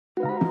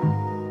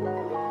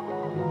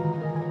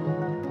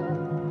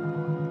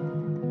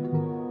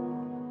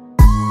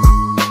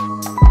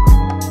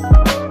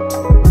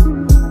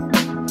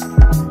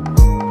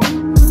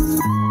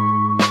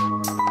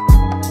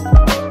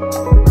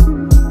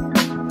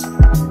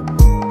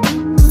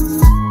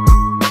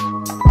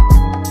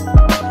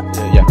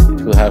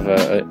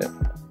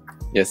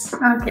Yes.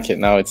 Okay.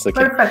 Now it's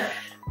okay.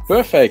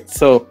 Perfect.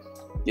 So,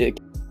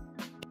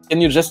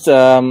 can you just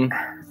share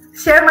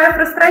my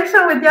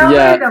frustration with the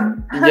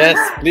algorithm? Yes,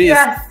 please.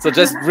 Yes. So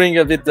just bring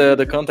a bit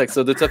the context.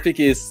 So the topic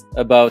is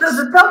about. So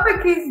the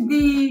topic is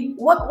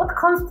what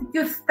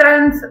constitutes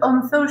trends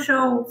on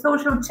social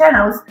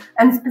channels,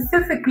 and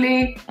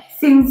specifically,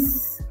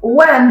 since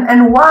when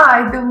and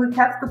why do we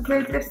have to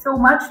cater so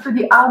much to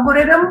the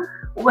algorithm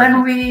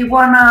when we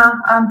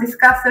wanna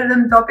discuss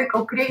certain topic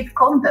or create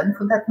content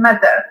for that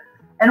matter?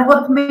 And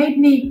what made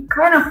me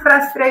kind of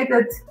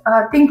frustrated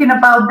thinking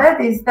about that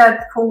is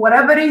that for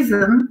whatever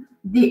reason,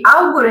 the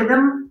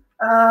algorithm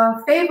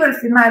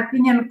favors, in my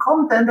opinion,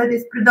 content that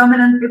is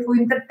predominantly for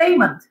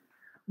entertainment.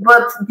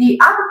 But the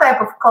other type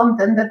of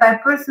content that I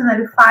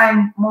personally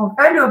find more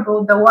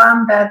valuable, the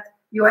one that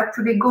you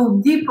actually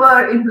go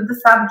deeper into the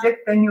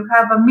subject and you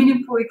have a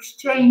meaningful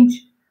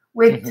exchange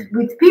with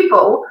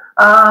people,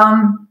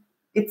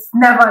 it's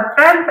never a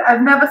trend.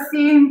 I've never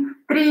seen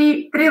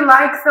three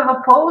likes of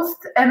a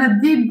post and a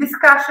deep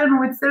discussion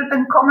with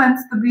certain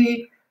comments to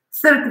be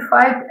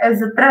certified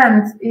as a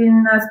trend.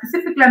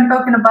 Specifically, I'm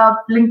talking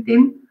about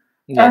LinkedIn,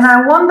 and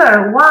I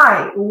wonder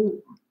why.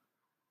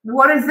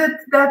 What is it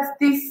that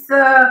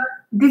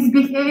this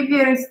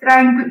behavior is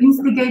trying to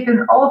instigate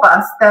in all of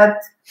us,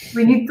 that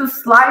we need to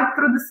slide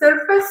through the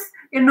surface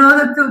in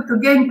order to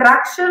gain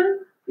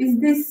traction? Is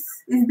this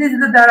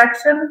the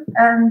direction?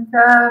 And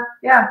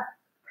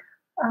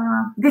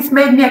this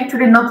made me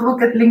actually not look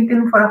at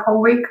LinkedIn for a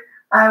whole week.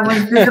 I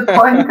was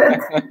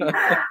disappointed.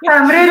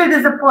 I'm really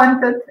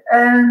disappointed.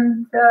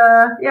 And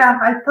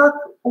I thought,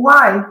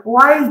 why?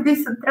 Why is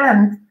this a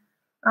trend?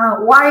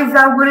 Why is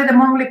algorithm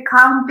only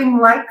counting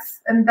likes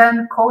and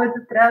then call it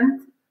a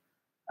trend?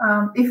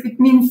 If it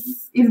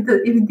means if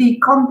the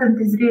content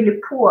is really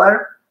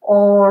poor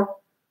or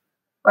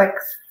like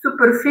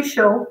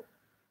superficial,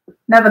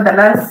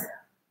 nevertheless.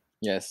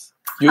 Yes.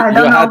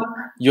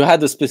 You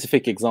had a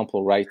specific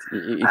example, right?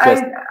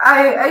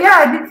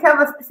 I did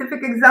have a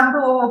specific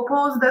example of a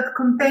post that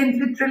contained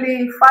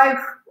literally five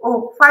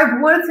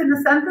words in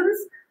a sentence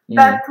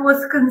that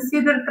was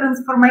considered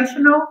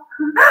transformational,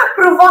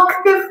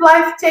 provocative,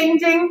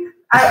 life-changing.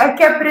 I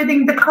kept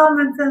reading the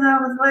comments and I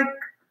was like,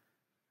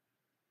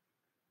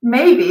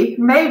 maybe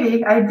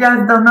I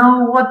just don't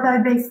know what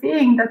are they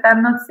seeing that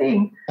I'm not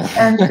seeing.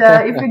 And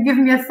if you give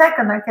me a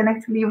second, I can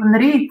actually even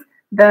read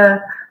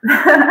the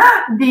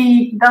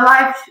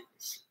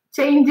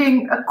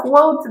life-changing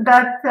quote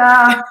that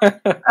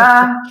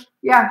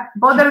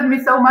bothered me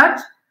so much.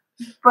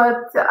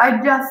 But I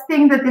just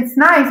think that it's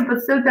nice,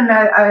 but certainly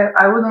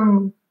I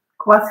wouldn't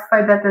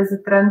classify that as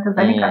a trend of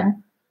any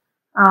kind.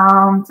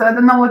 So I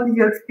don't know, what is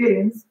your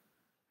experience?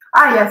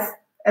 Yes,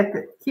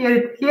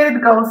 here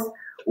it goes.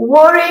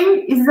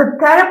 Worrying is a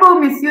terrible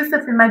misuse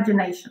of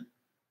imagination.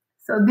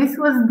 So this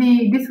was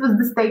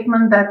the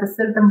statement that a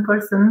certain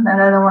person,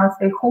 and I don't want to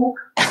say who,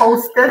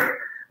 posted,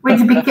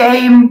 which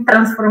became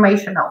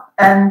transformational.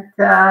 And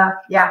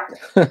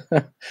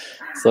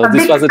so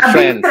this was a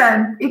trend. Big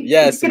trend.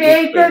 It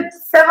created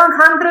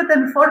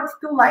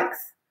 742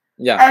 likes.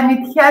 And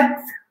it had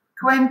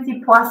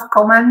 20 plus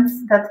comments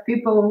that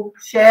people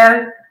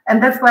shared.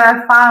 And that's where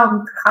I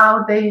found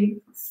how they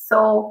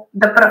saw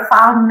the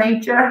profound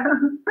nature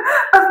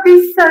of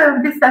this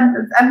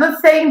sentence. I'm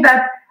not saying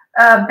that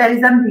there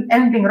is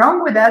anything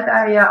wrong with that.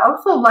 I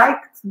also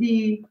liked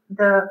the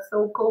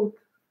so-called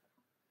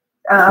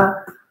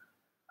how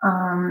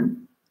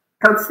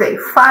to say,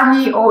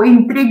 funny or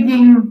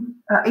intriguing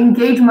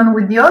engagement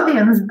with the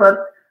audience, but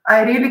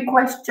I really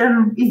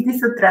question, is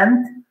this a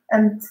trend?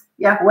 And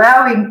where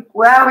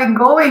are we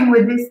going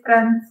with this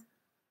trend?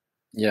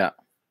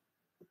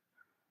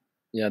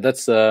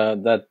 That's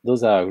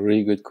those are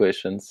really good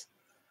questions.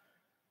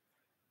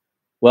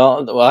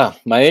 Well,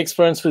 my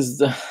experience with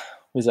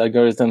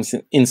algorithms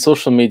in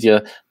social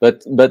media,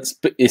 but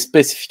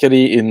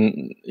specifically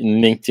in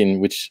LinkedIn,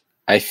 which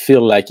I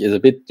feel like is a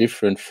bit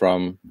different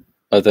from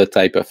other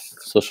type of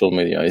social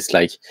media. It's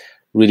like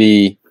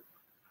really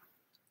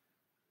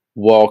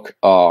work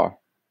or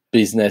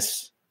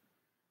business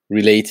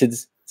related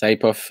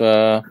type of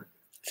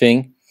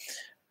thing.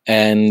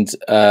 And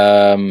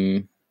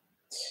I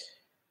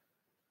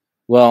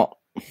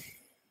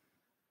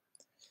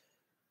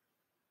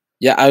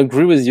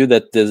agree with you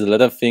that there's a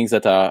lot of things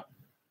that are,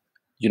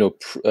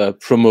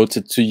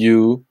 promoted to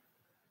you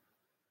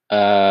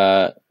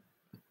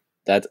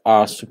that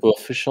are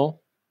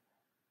superficial.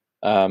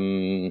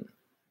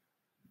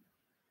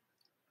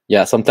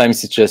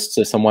 Sometimes it's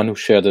just someone who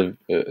shared a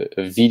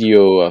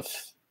video of,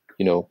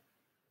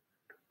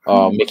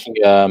 or making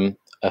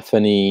a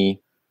funny,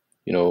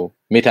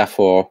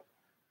 metaphor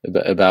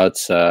about,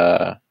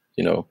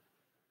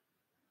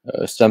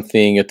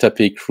 something, a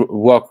topic,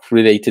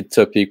 work-related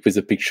topic with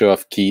a picture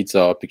of kids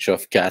or a picture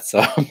of cats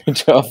or a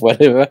picture of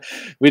whatever,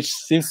 which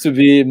seems to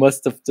be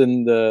most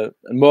often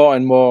more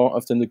and more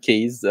often the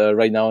case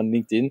right now on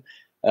LinkedIn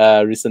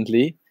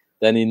recently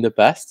than in the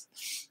past.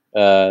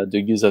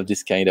 The use of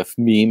this kind of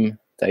meme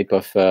type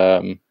of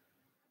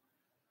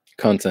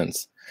content.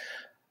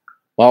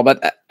 Well,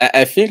 but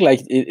I think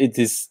like it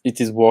is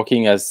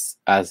working as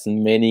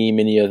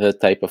many other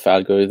type of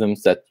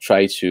algorithms that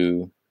try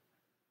to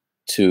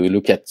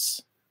look at,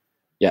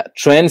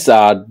 trends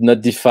are not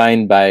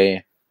defined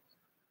by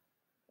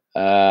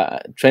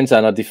the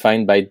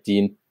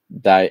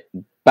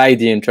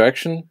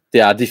interaction.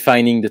 They are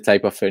defining the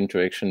type of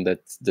interaction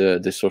that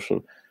the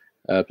social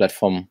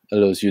platform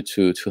allows you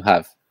to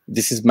have.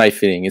 This is my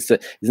feeling. It's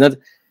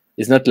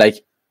not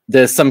like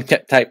there's some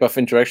type of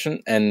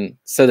interaction and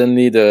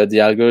suddenly the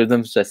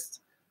algorithms just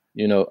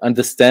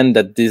understand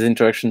that these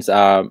interactions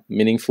are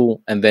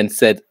meaningful and then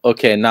said,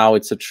 okay, now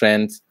it's a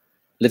trend,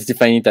 let's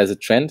define it as a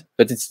trend.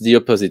 But it's the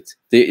opposite.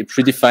 They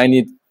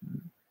predefine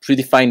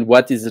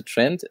what is a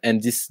trend,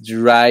 and this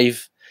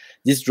drives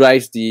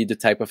the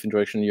type of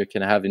interaction you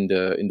can have in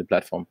the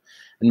platform.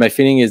 And my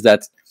feeling is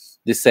that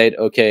they said,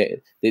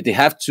 okay, they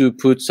have to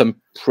put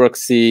some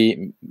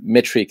proxy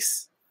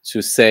metrics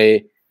to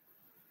say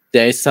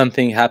there is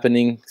something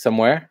happening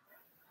somewhere,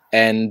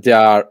 and they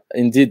are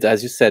indeed,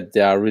 as you said,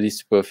 they are really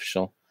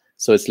superficial.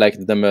 So it's like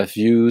the number of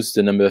views,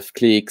 the number of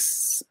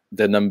clicks,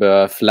 the number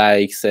of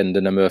likes, and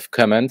the number of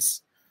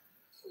comments.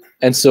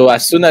 And so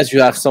as soon as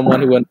you have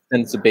someone who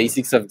understands the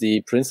basics of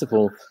the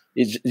principle,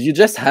 you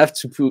just have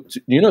to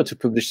to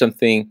publish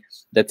something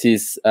that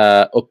is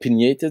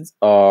opinionated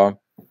or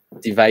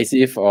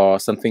divisive, or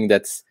something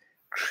that's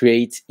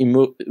create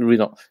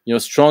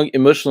strong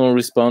emotional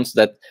response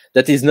that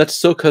is not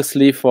so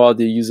costly for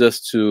the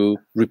users to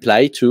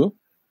reply to.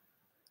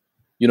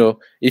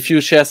 If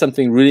you share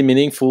something really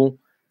meaningful,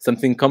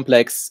 something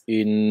complex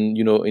in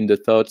the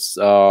thoughts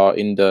or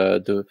in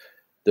the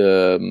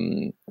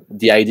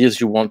ideas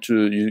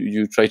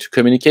you try to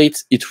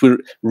communicate, it will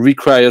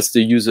requires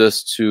the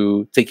users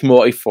to take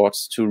more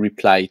efforts to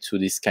reply to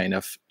this kind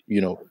of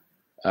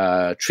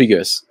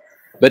triggers.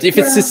 But if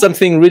it's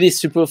something really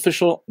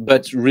superficial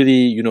but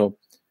really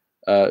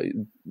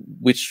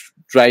which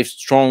drives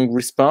strong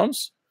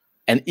response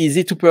and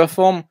easy to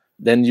perform,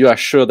 then you are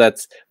sure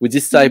that with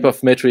this type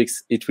of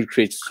metrics it will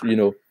create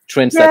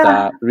trends that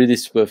are really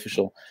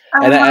superficial.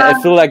 And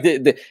I feel like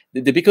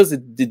because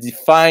it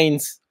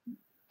defines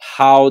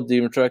how the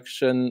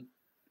interaction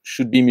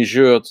should be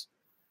measured,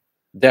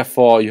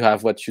 therefore you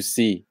have what you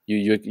see.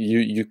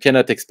 You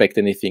cannot expect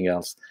anything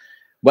else.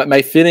 But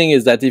my feeling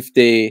is that if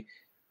they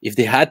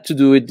had to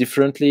do it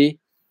differently,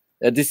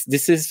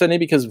 this is funny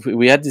because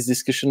we had this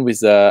discussion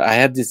with I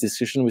had this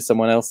discussion with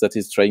someone else that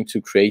is trying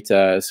to create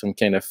some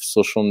kind of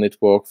social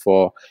network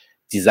for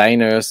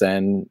designers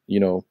and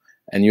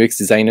and UX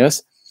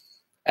designers,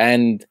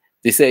 and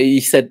he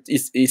said,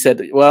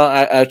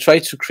 well, I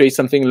tried to create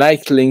something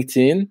like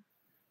LinkedIn,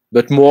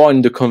 but more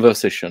in the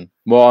conversation,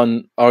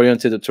 more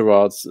oriented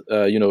towards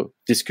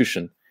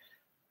discussion.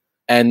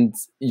 And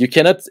you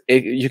cannot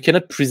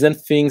present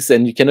things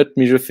and you cannot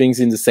measure things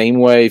in the same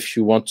way if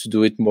you want to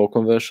do it more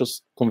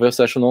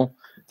conversational,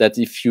 that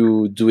if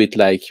you do it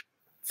like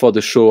for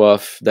the show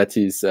off, that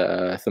is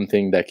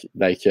something like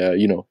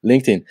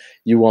LinkedIn.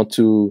 You want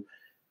to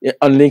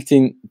on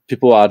LinkedIn,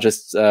 people are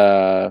just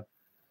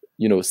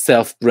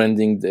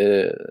self-branding.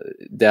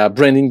 They are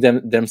branding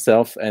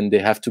themselves, and they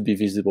have to be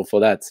visible for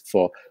that.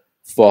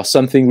 For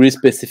something really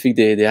specific,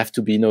 they have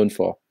to be known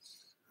for.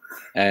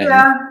 And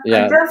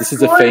this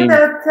is a fame.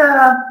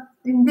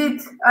 Indeed,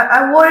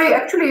 I worry.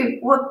 Actually,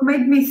 what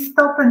made me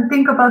stop and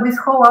think about this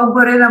whole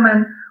algorithm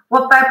and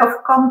what type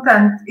of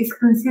content is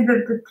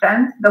considered a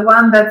trend, the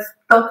one that's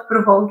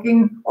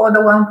thought-provoking or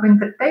the one for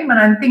entertainment.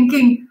 I'm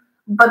thinking,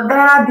 but there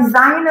are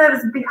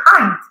designers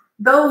behind,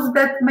 those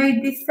that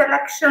made this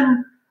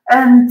selection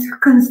and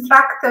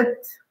constructed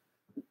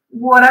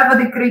whatever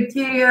the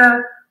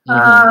criteria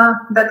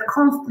that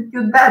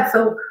constitute that.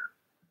 So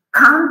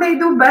can't they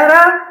do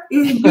better?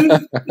 Is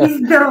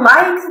the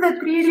likes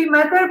that really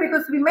matter?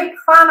 Because we make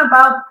fun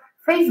about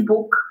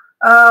Facebook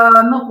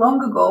not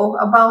long ago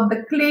about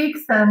the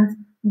clicks and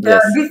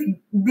this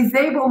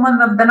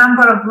disablement of the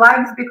number of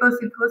likes, because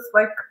it was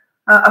like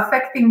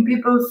affecting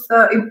people's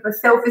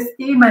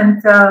self-esteem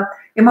and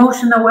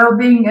emotional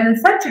well-being and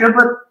etc.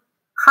 But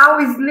how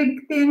is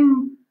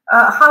LinkedIn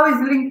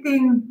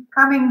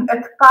coming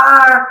at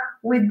par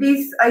with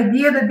this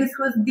idea that this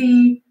was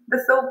the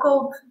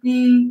so-called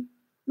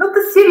not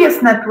a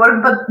serious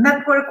network, but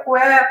network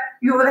where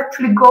you will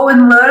actually go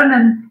and learn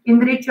and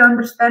enrich your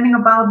understanding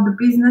about the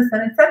business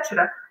and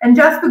etc. And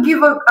just to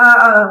give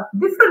a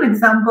different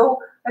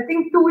example, I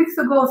think 2 weeks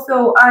ago,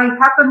 so I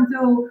happened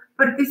to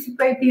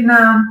participate in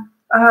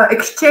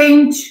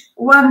exchange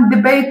one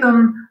debate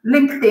on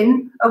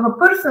LinkedIn of a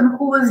person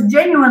who was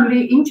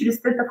genuinely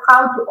interested of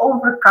how to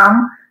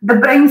overcome the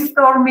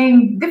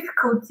brainstorming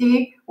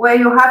difficulty where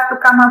you have to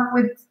come up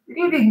with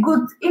really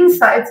good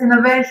insights in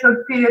a very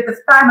short period of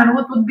time, and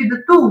what would be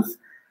the tools.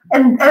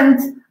 and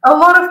a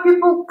lot of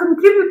people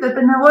contributed,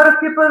 and a lot of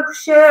people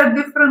share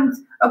different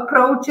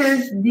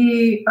approaches,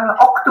 the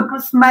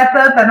octopus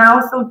method, and I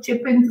also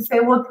chip in to say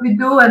what we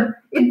do, and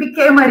it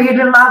became a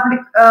really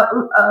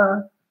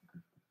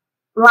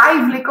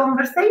lively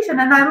conversation,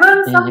 and I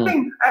learned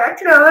something. I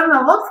learned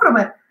a lot from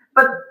it,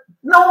 but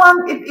no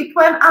one, it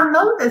went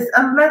unnoticed.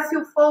 Unless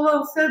you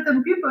follow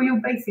certain people, you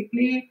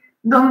basically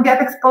don't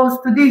get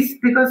exposed to this,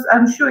 because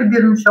I'm sure it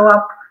didn't show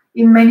up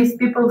in many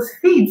people's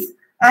feeds,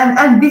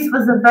 and this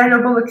was a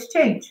valuable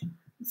exchange.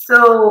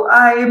 So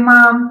I'm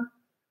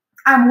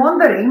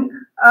wondering,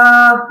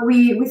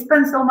 we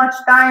spend so much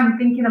time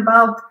thinking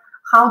about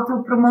how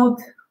to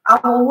promote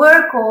our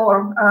work,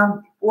 or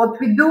what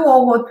we do,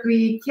 or what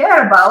we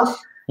care about,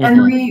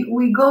 and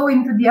we go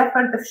into the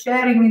effort of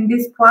sharing in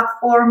these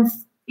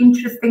platforms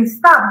interesting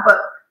stuff. But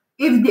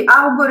if the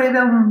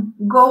algorithm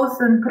goes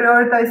and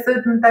prioritizes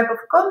certain type of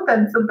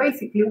content, so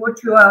basically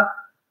what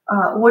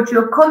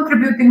you're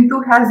contributing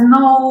to has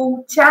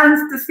no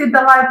chance to see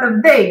the light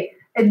of day.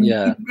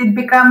 It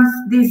becomes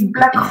this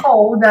black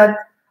hole that,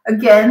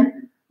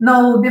 again,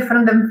 no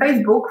different than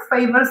Facebook,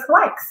 favors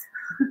likes.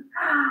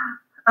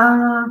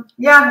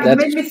 It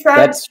made me sad.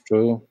 That's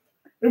true.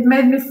 It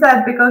made me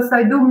sad, because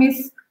I do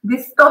miss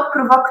this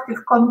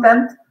thought-provocative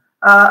content,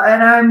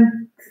 and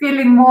I'm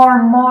feeling more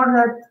and more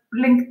that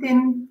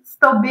LinkedIn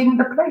stopped being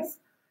the place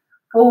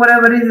for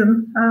whatever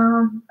reason.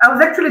 I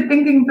was actually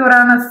thinking to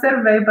run a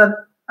survey,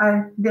 but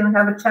I didn't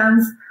have a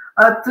chance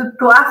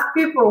to ask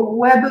people,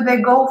 where do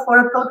they go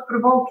for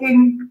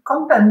thought-provoking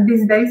content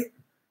these days?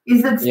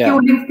 Is it still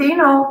LinkedIn,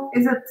 or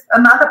is it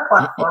another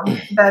platform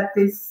that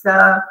is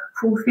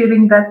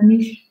fulfilling that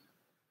niche?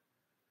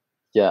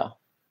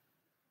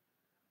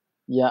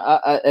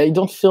 I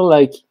don't feel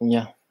like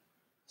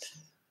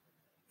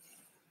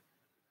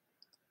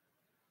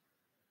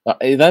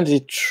isn't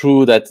it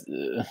true that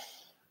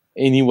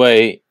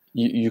anyway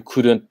you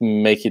couldn't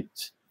make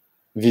it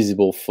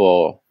visible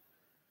for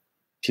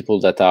people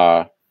that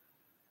are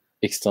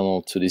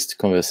external to this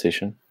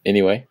conversation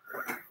anyway?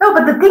 No,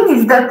 but the thing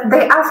is that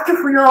they ask you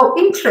for your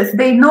interest.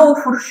 They know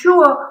for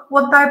sure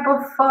what type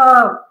of,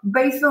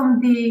 based on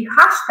the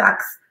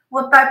hashtags,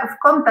 what type of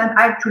content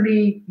I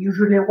actually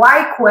usually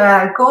like, where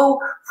I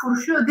go. For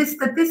sure, this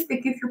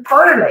statistic, if you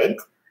correlate,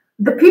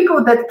 the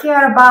people that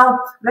care about,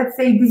 let's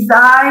say,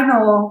 design,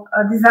 or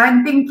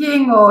design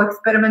thinking, or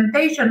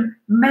experimentation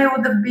may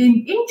would have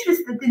been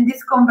interested in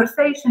this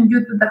conversation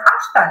due to the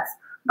hashtags.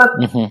 But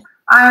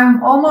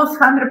I'm almost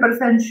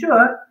 100%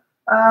 sure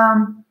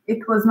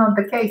it was not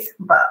the case.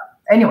 But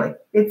anyway,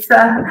 it's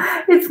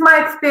my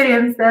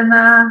experience, and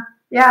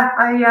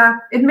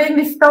it made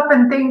me stop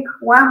and think,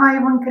 why am I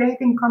even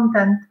creating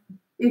content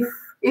if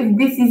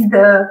this is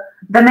the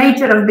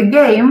nature of the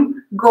game?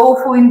 Go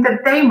for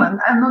entertainment.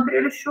 I'm not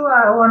really sure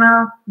I want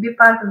to be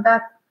part of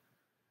that.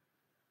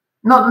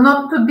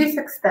 Not to this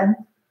extent,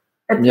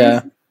 at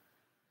least.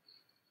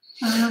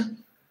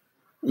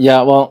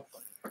 Well,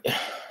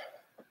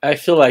 I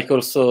feel like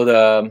also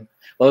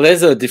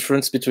there's a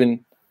difference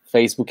between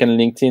Facebook and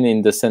LinkedIn,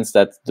 in the sense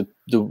that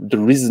the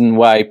reason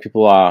why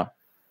people are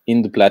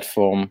in the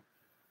platform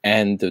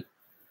and the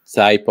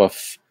type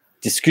of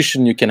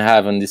discussion you can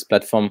have on this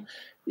platform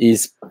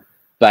is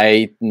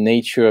by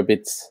nature a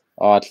bit,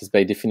 or at least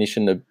by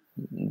definition, a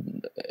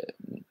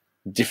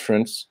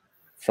difference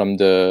from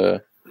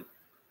the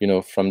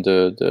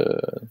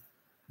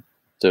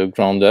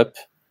ground up.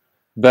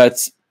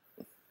 But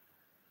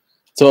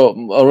so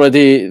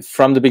already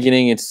from the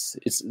beginning, it's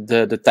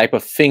the type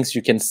of things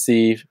you can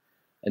see,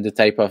 and the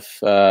type of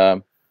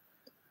the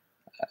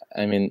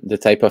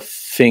type of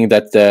thing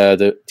that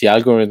the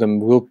algorithm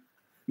will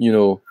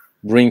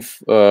bring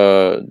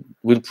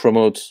will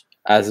promote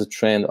as a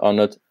trend or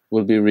not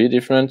will be really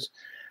different.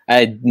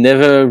 I'd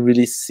never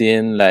really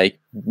seen like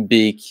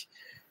big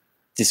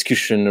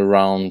discussion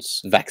around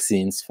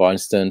vaccines, for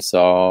instance,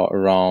 or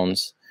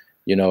around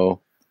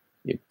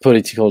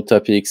political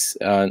topics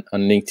on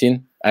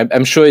LinkedIn.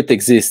 I'm sure it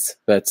exists,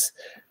 but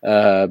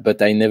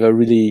I never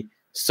really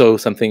saw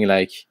something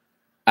like,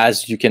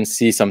 as you can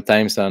see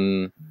sometimes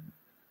on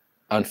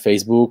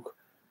Facebook.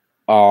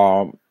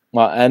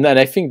 And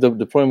I think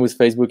the problem with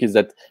Facebook is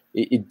that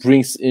it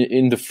brings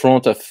in the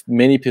front of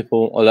many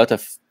people a lot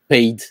of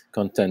paid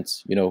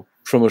content,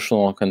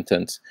 promotional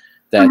content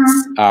that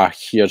are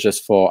here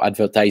just for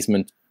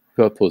advertisement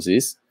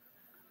purposes,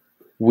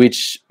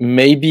 which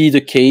may be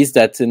the case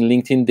that in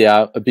LinkedIn they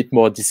are a bit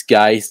more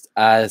disguised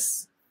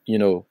as,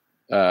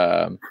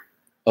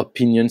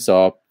 opinions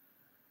or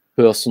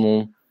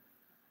personal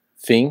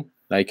thing,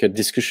 like a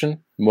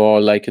discussion, more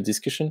like a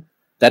discussion.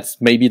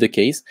 That's maybe the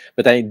case,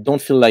 but I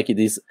don't feel like it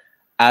is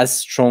as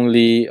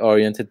strongly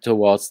oriented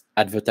towards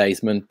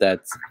advertisement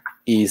that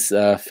is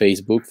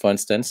Facebook, for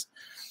instance.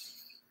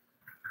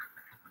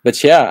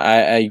 But yeah,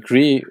 I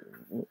agree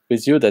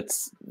with you that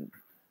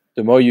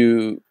the more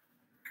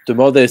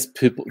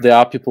there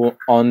are people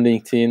on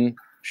LinkedIn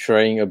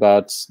sharing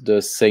about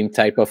the same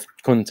type of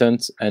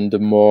content, and the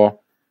more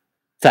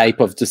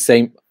of the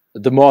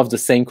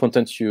same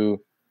content you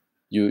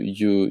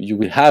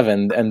will have,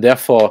 and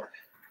therefore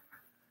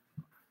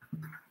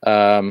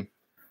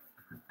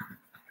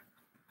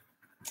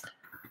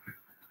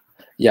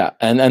Yeah,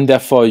 and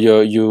therefore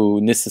you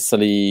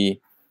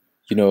necessarily,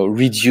 you know,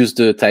 reduce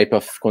the type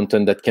of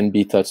content that can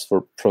be thought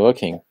for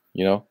provoking,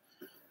 you know.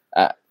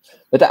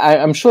 But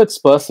I'm sure it's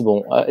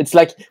possible. It's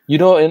like, you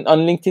know, on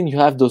LinkedIn you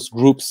have those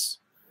groups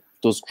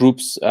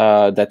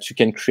that you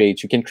can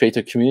create. You can create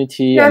a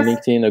community on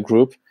LinkedIn, a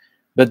group,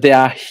 but they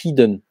are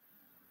hidden.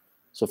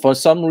 So for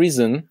some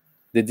reason,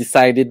 they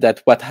decided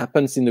that what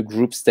happens in the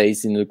group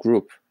stays in the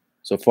group.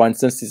 So for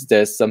instance, if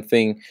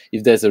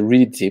there's a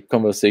really deep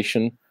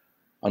conversation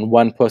on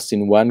one post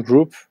in one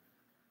group,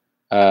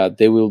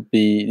 it will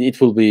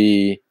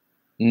be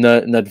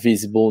not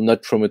visible,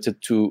 not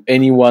promoted to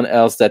anyone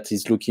else that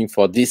is looking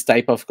for this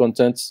type of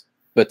content,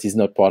 but is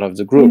not part of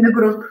the group. In the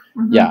group.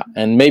 Mm-hmm. Yeah,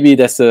 and maybe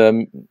that's a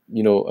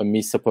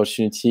missed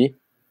opportunity.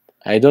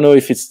 I don't know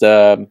if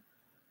there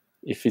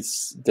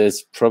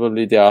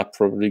are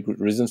probably good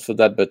reasons for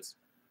that, but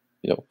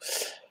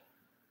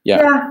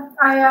Yeah,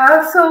 I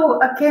also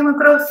came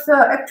across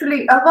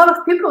actually a lot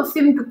of people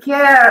seem to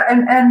care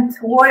and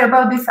worry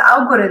about this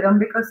algorithm,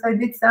 because I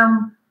did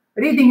some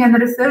reading and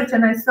research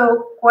and I saw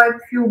quite a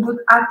few good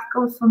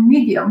articles on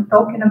Medium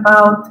talking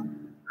about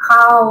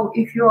how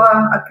if you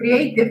are a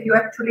creative, you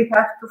actually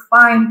have to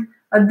find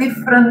a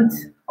different,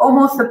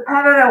 almost a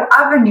parallel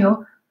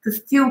avenue to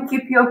still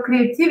keep your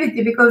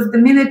creativity, because the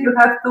minute you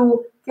have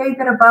to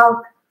cater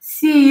about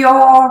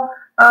SEO,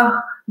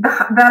 the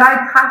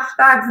right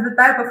hashtags, the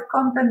type of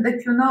content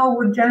that you know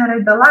would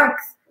generate the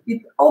likes,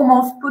 it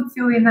almost puts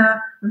you in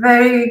a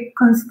very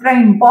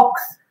constrained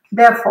box.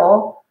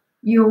 Therefore,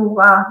 you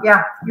are,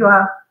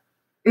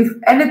 if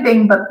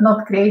anything, but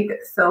not creative.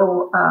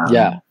 So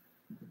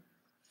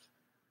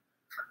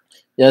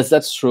yes,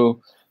 that's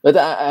true. But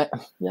I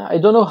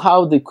don't know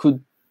how they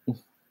could,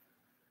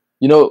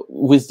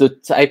 with the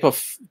type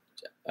of,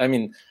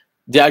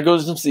 the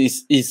algorithms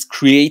is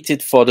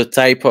created for the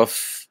type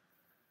of.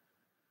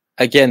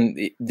 Again,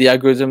 the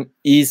algorithm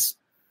is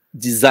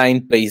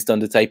designed based on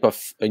the type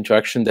of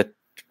interaction that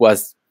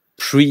was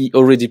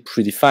already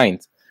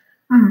predefined.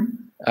 Mm-hmm.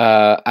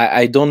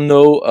 I don't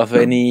know of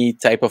any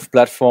type of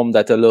platform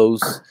that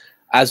allows,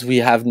 as we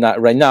have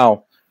right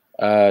now,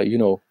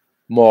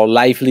 more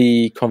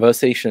lively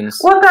conversations.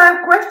 What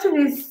I question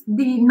is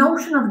the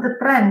notion of the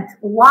trend.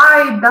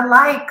 Why the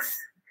likes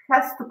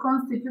has to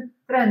constitute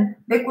trend?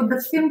 They could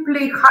have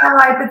simply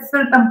highlighted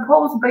certain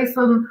posts based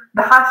on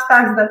the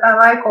hashtags that I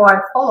like or I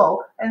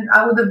follow, and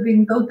I would have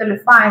been totally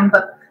fine.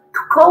 But to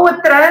call a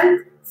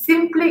trend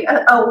simply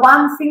a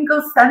one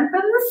single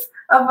sentence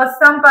of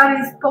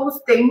somebody's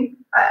posting,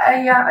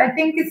 I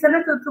think it's a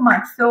little too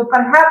much. So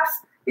perhaps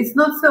it's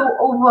not so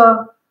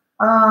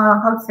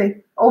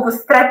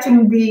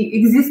overstretching the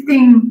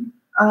existing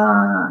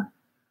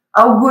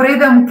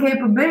algorithm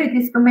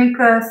capabilities to make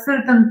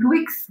certain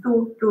tweaks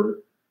to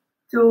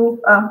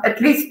at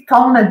least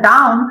tone it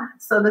down,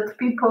 so that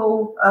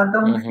people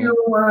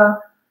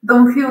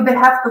don't feel they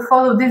have to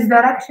follow this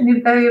direction.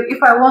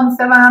 If I want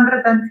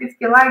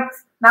 750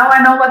 likes, now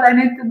I know what I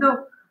need to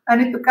do. I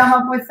need to come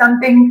up with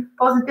something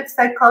positive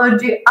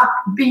psychology,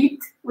 upbeat,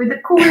 with a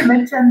cool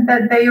image, and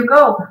there you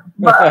go.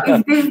 But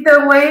is this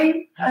the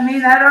way? I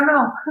don't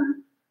know.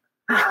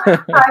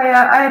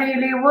 I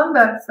really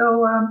wonder.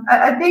 So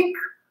I think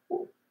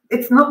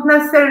it's not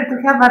necessary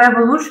to have a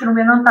revolution.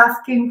 We're not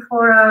asking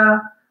for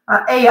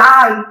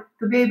AI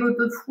to be able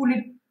to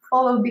fully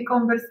follow the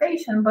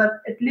conversation,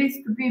 but at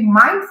least to be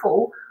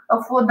mindful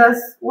of what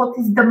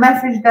is the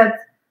message that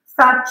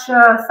such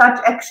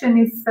action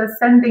is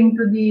sending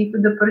to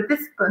the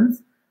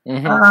participants.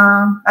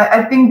 Mm-hmm.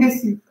 I think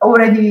this is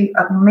already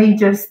a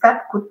major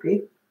step, could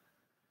be.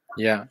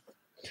 Yeah.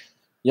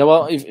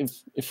 Well,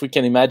 if we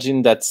can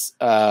imagine that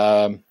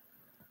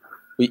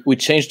we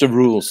change the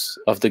rules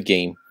of the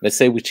game. Let's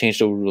say we change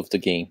the rule of the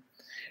game.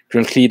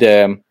 Currently,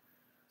 the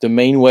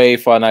main way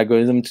for an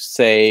algorithm to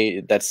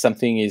say that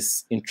something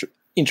is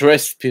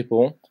interests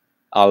people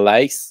are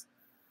likes,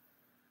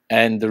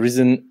 and the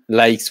reason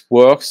likes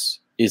works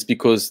is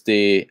because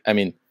the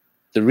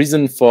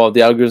reason for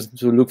the algorithm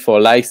to look for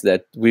likes,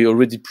 that we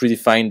already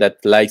predefined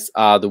that likes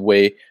are the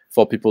way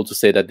for people to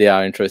say that they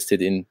are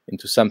interested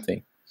into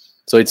something.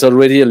 So it's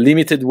already a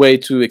limited way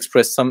to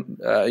express some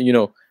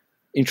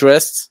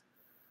interests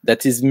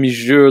that is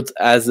measured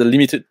as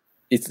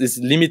it's this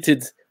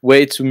limited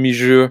way to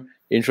measure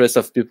interest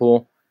of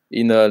people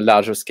in a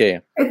larger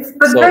scale. It's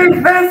very,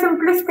 very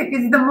simplistic.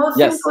 It's the most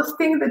simple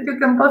thing that you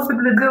can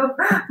possibly do.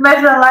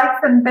 Measure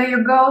likes and there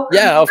you go.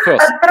 Yeah, of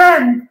course. A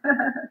trend.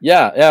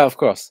 yeah, of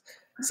course.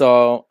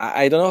 So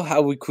I don't know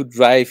how we could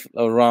drive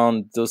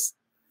around those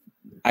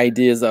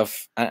ideas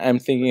of. I'm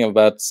thinking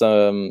about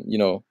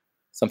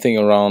something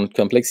around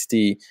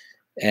complexity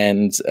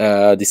and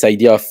this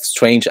idea of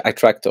strange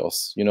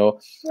attractors.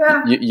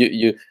 Yeah.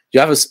 You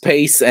have a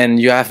space and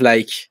you have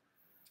like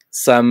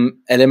some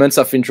elements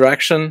of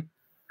interaction,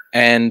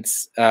 and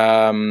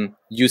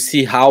you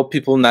see how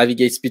people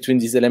navigate between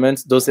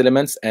those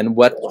elements, and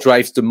what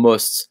drives the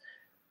most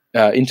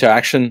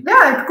interaction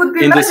it could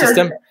be in measured. the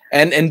system.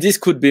 And this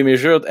could be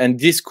measured, and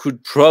this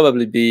could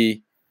probably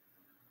be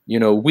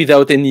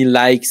without any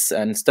likes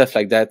and stuff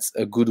like that,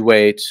 a good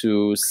way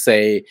to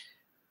say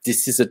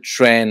this is a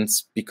trend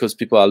because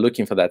people are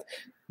looking for that.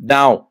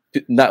 Now,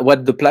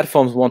 what the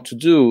platforms want to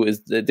do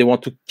is they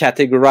want to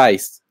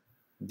categorize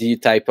the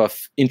type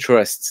of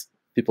interests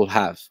people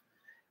have.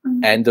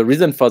 And the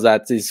reason for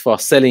that is for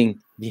selling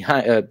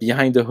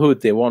behind the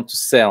hood. They want to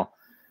sell.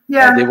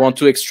 They want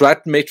to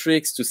extract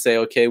metrics to say,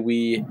 okay,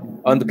 we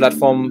on the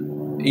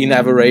platform,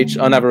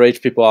 on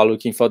average, people are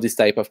looking for this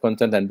type of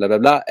content and blah, blah,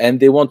 blah. And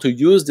they want to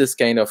use this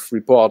kind of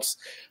reports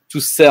to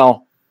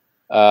sell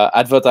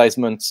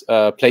advertisement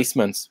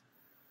placements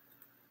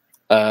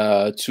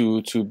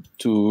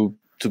to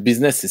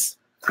businesses.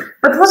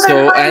 But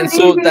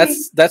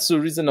that's the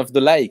reason of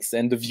the likes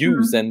and the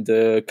views and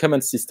the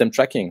comment system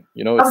tracking.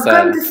 I was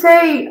going to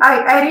say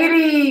I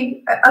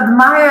really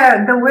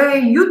admire the way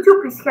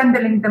YouTube is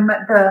handling the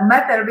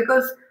matter,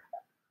 because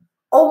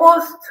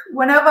almost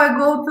whenever I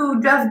go to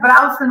just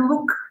browse and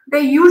look,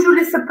 they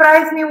usually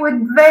surprise me with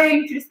very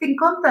interesting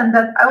content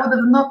that I would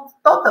have not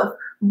thought of.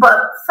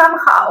 But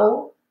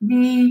somehow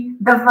the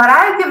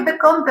variety of the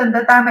content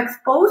that I'm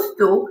exposed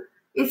to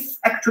is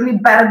actually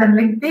better than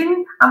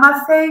LinkedIn. I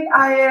must say,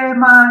 I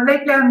am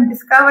lately I'm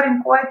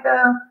discovering quite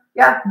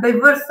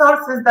diverse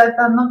sources that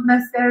are not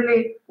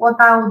necessarily what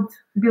I would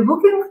be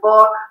looking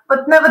for,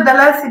 but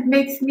nevertheless, it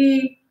makes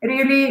me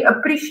really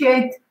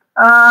appreciate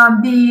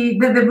the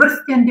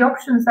diversity and the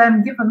options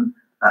I'm given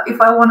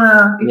if I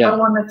wanna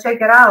check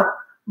it out.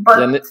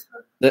 But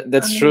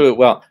that's true.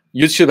 Well,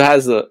 YouTube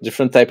has a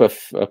different type of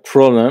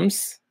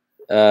problems.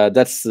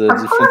 That's a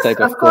different type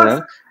of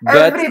problem.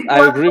 But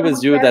I agree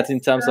with you that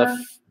in terms of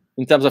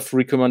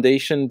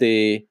recommendation,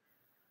 they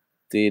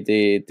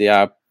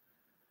are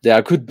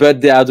good,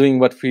 but they are doing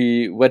what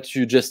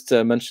you just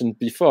mentioned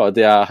before.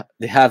 They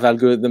have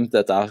algorithms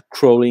that are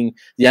crawling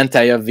the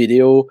entire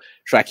video,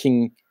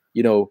 tracking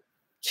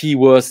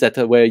keywords that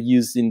were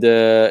used in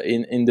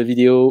the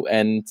video,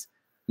 and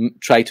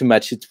try to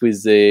match it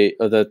with the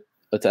other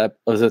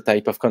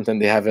type of content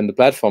they have in the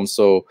platform.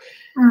 So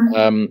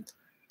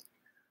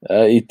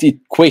it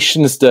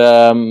questions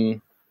the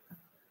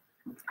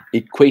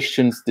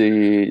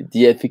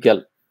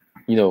ethical,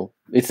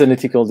 it's an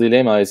ethical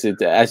dilemma. Is it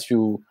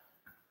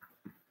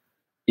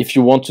if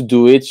you want to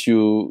do it,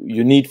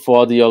 you need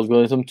for the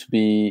algorithm to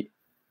be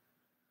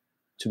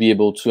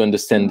able to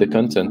understand the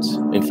content.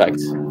 In fact,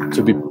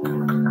 to be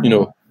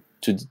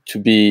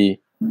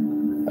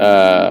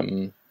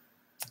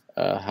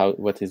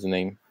what is the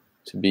name?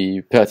 To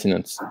be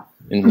pertinent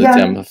in the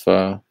term of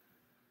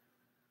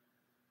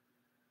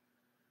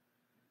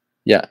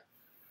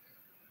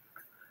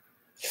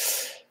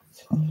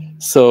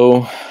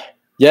So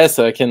yes,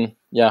 I can.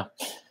 Yes,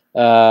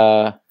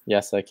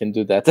 I can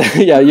do that.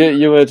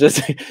 You were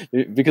just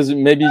because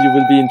maybe you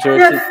will be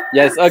interested.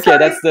 Yes. Okay, sorry.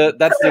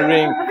 That's the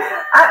ring.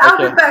 I'll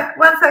be back.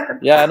 1 second.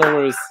 Yeah, no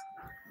worries.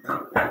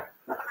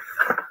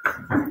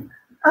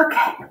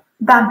 Okay,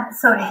 done.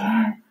 Sorry.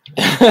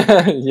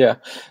 Yeah,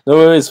 no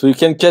worries. We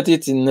can cut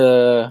it in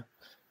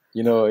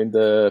in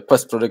the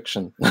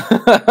post-production.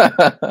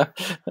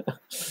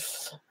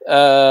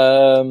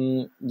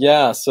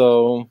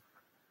 So.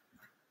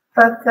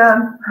 But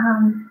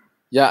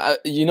I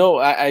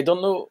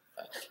don't know.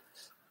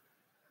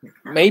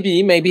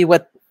 Maybe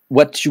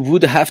what you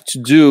would have to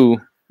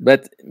do,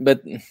 but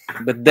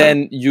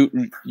then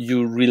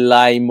you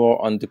rely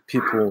more on the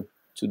people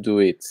to do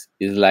it.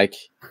 Is like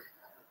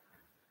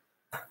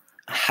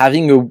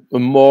having a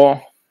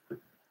more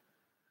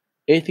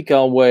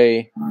ethical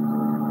way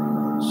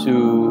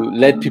to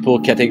let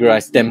people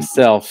categorize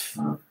themselves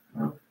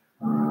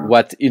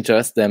what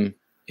interests them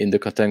in the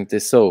content they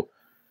saw.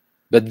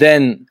 But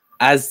then,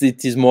 as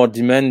it is more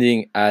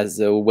demanding as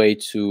a way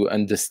to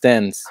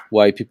understand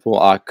why people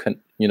are,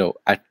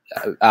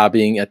 are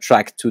being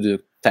attracted to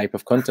the type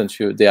of content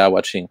they are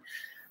watching,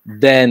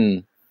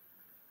 then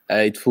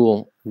it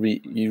will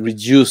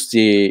reduce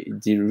the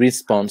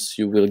response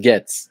you will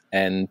get,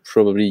 and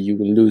probably you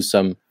will lose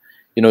some.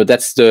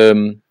 That's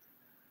the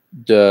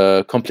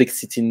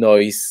complexity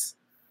noise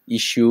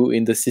issue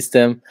in the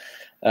system,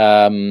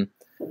 and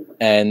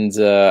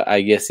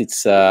I guess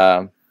it's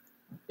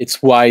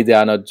why they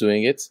are not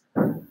doing it.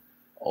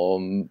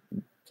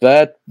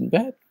 But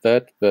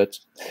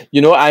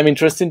I'm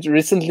interested.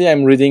 Recently,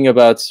 I'm reading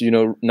about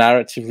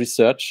narrative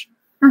research,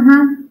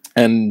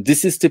 and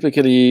this is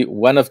typically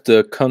one of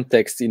the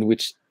contexts in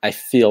which I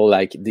feel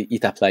like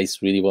it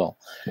applies really well.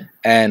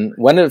 And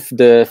one of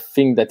the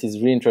things that is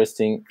really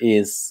interesting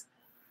is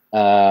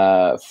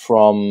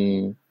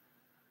from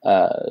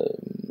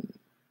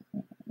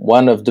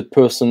one of the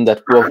person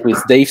that worked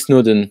with Dave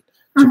Snowden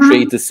to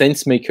create the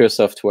SenseMaker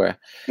software.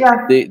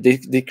 Yeah.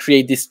 They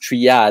create this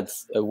triad,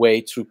 a way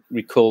to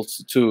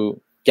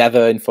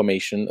gather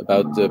information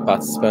about the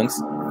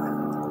participants.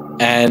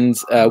 And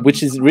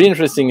which is really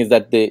interesting is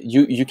that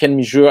you can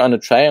measure on a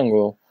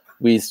triangle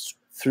with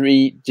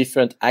 3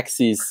 different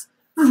axes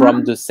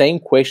from the same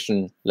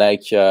question,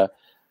 like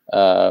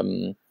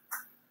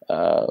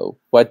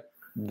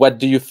what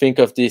do you think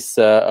of this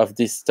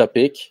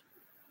topic?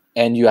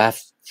 And you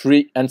have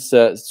three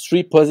answers,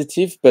 three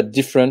positive but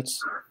different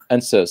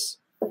answers,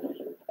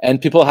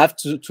 and people have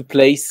to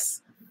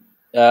place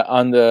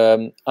on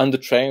the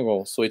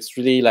triangle. So it's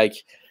really like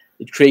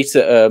it creates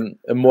a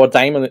more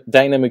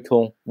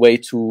dynamical way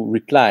to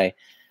reply.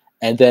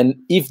 And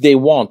then if they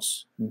want,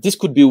 this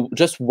could be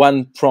just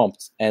one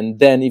prompt. And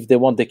then if they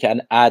want, they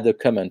can add a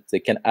comment. They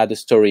can add a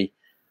story.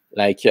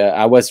 Like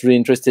I was really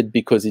interested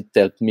because it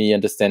helped me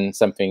understand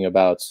something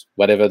about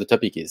whatever the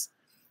topic is.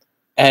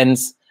 And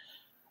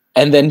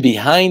then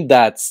behind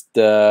that,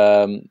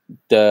 the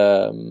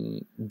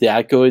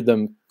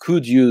algorithm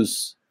could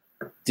use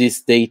this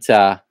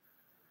data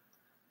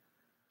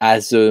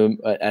as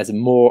a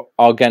more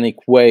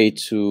organic way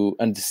to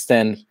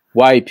understand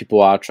why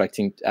people are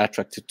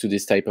attracted to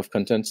this type of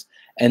content,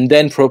 and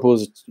then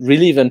propose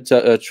relevant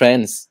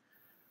trends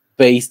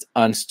based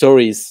on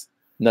stories,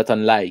 not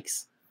on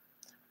likes,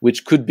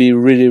 which could be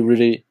really,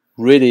 really,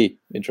 really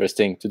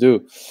interesting to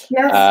do.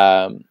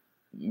 Yes.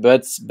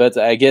 But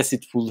I guess they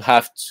would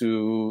have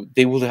to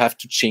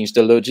change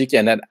the logic,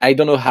 and I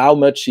don't know how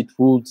much it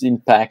would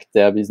impact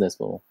their business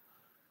model,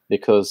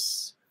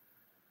 because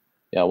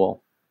I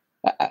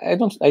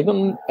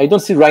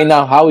don't see right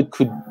now how it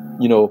could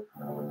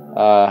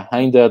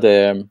hinder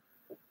the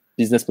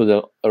business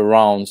model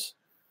around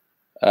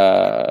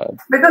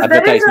because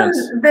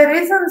there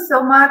isn't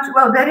so much.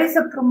 Well, there is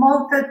a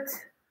promoted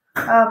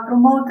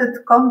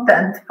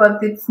content,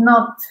 but it's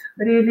not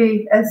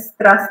really as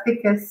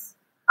drastic as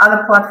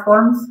other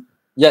platforms.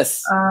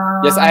 Yes.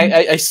 Yes,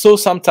 I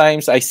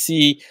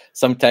see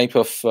some type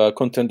of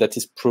content that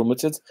is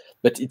promoted,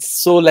 but it's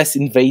so less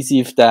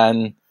invasive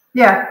than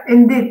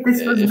indeed,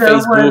 this was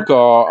Facebook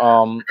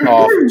or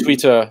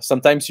Twitter.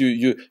 Sometimes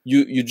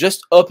you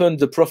just open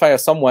the profile of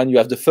someone, you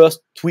have the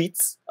first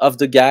tweets of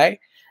the guy,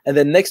 and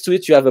then next to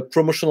it you have a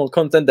promotional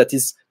content that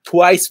is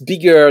twice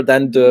bigger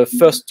than the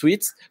first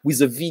tweet, with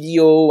a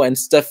video and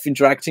stuff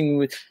interacting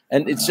with,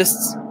 and it's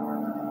just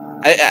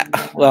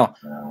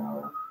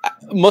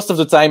most of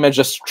the time I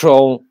just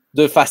scroll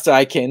the faster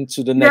I can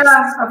to the next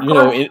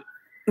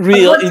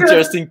real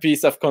interesting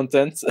piece of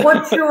content.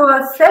 What you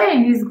are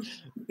saying is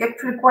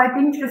actually quite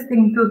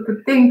interesting to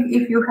think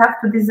if you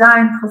have to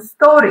design for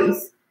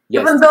stories,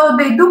 even though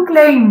they do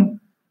claim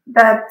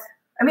that,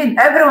 I mean,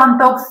 everyone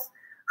talks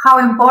how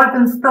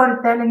important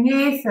storytelling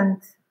is,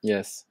 and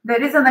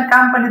there isn't a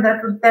company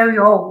that would tell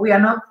you, oh, we are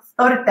not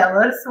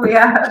storytellers, we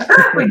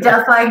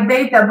just like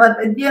data, but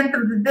at the end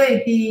of the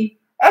day, the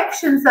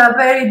actions are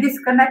very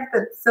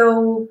disconnected,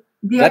 so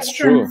the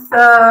actions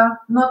are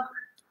not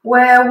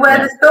where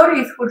the story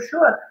is, for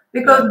sure,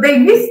 because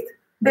they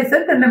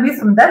certainly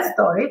missed on that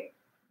story.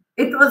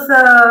 It was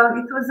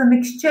an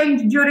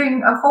exchange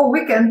during a whole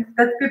weekend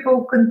that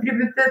people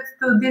contributed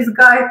to this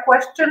guy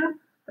question,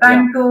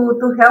 trying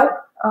to help.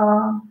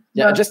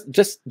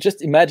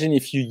 Just imagine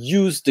if you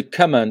use the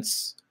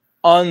comments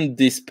on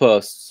these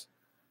posts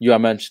you are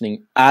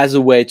mentioning as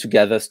a way to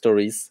gather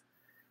stories,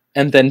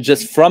 and then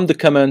just from the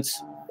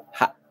comments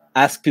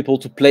ask people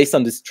to place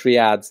on these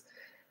triads.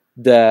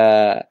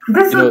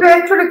 This would be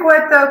actually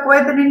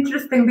quite an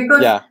interesting,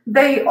 because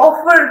they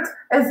offered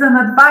as an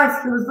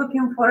advice. He was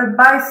looking for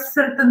advice,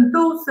 certain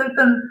tools,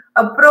 certain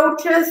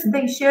approaches.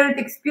 They shared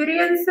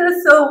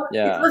experiences, so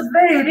it was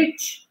very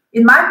rich,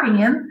 in my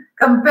opinion,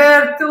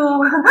 compared to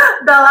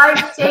the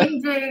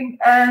life-changing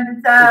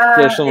and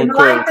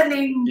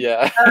enlightening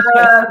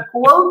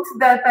quote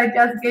that I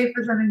just gave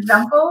as an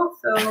example.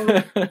 So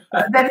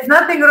there is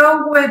nothing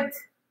wrong with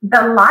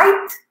the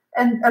light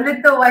and a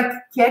little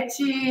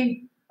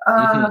catchy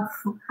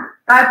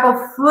type of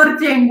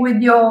flirting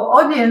with your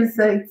audience.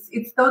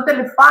 It's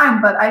totally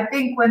fine, but I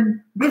think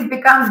when this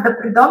becomes the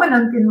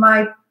predominant in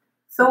my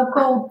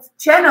so-called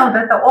channel,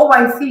 that all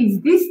I see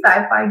is this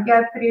type, I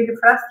get really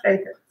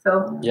frustrated.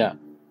 So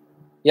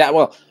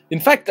well, in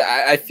fact,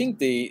 I think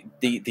they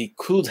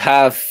could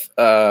have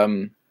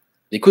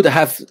they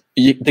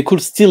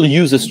could still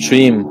use a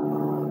stream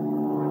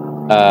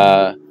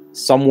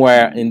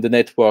somewhere in the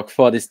network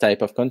for this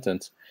type of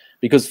content,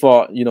 because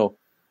for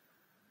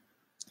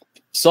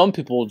some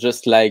people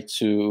just like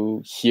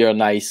to hear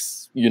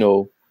nice,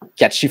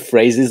 catchy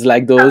phrases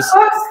like those.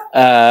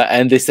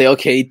 And they say,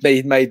 okay, it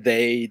made my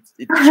day.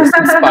 It just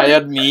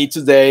inspired me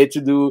today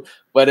to do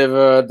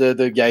whatever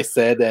the guy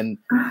said. And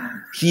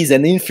he's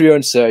an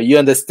influencer, you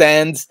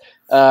understand?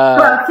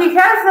 Well, he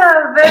has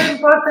a very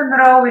important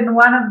role in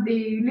one of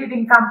the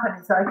leading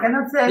companies. So I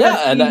cannot say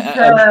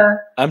that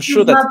I'm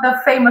sure he's not a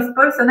famous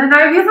person. And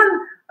I've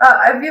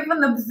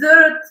even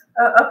observed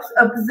a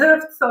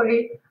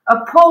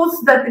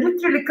post that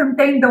literally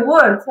contained the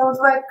words. I was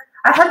like,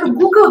 I had to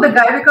Google the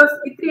guy because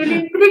it really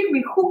intrigued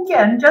me. Who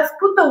can just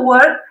put a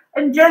word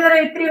and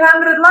generate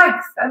 300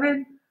 likes? I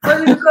mean,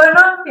 what is going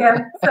on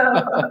here? So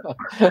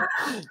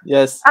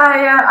yes,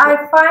 I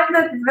find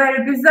that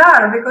very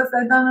bizarre, because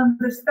I don't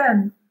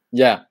understand.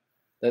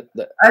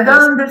 I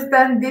don't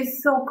understand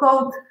this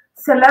so-called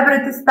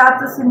celebrity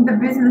status in the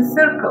business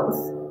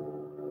circles.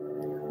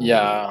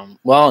 Yeah,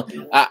 well,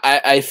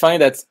 I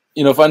find that,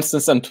 for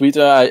instance, on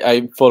Twitter,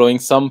 I'm following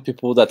some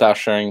people that are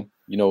sharing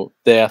you know,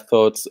 their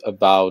thoughts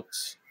about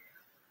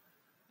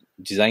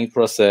design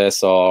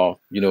process, or,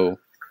 you know,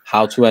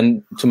 how to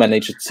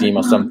manage a team,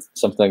 or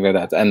something like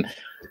that.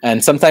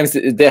 And sometimes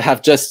they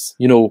have just,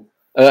 you know,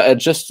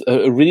 just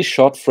a really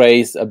short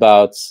phrase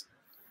about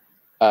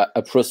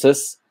a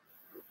process,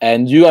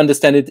 and you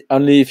understand it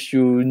only if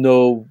you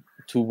know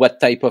to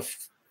what type of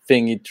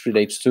thing it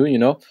relates to, you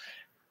know.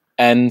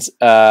 And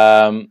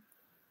I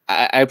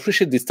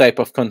appreciate this type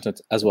of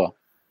content as well.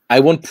 I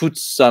won't put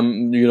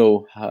some, you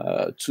know,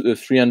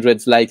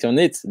 300 likes on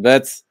it,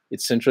 but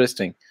it's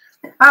interesting.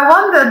 I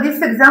wonder, this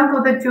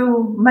example that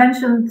you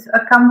mentioned,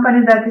 a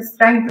company that is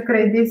trying to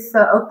create this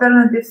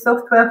alternative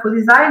software for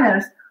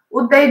designers,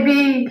 would they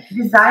be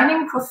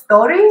designing for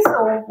stories,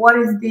 or what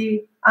is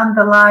the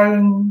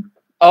underlying?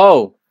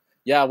 Oh,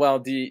 yeah.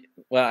 Well,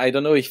 I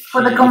don't know if,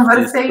 for the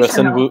if this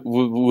person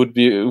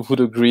would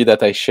agree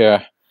that I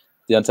share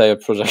the entire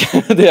project,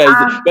 the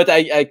idea. But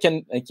I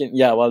can.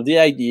 Yeah. Well,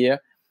 the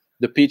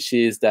pitch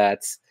is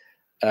that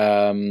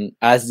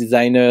as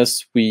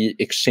designers, we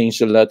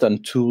exchange a lot on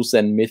tools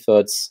and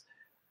methods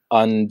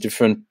on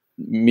different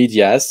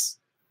media,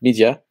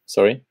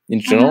 sorry, in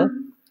general.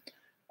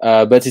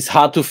 But it's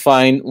hard to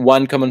find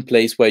one common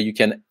place where you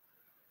can,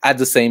 at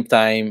the same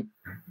time,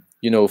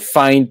 you know,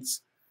 find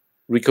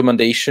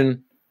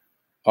recommendation,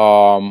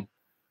 how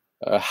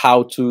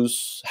to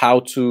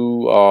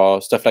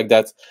stuff like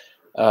that,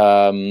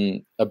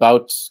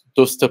 about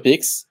those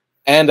topics,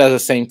 and at the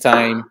same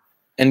time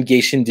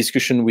engage in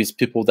discussion with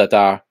people that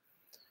are,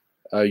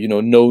 you know,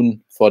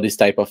 known for this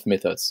type of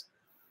methods.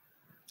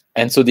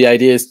 And so the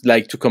idea is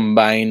like to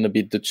combine a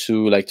bit the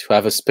two, like to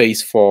have a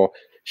space for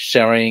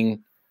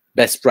sharing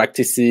best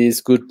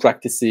practices, good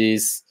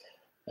practices,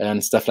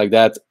 and stuff like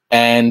that,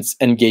 and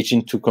engage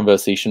into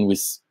conversation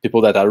with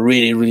people that are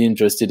really, really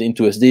interested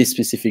into this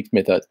specific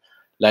method.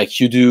 Like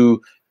you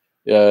do,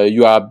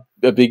 you are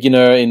a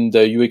beginner in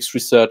the UX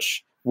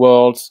research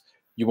world.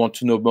 You want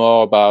to know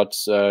more about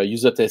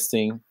user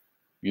testing.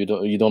 You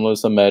don't know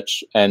so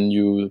much, and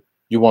you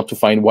want to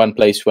find one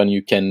place when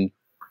you can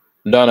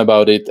learn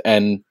about it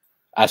and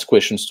ask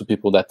questions to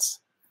people that,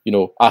 you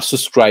know, are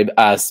subscribed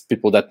as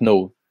people that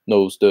knows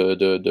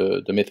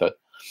the method.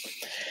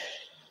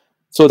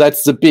 So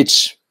that's the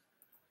pitch.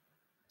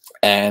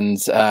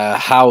 And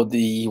how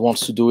he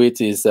wants to do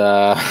it is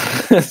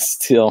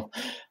still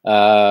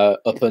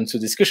open to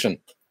discussion.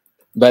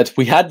 But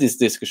we had this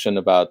discussion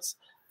about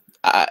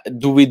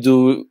do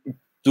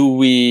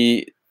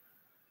we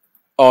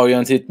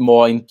orient it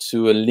more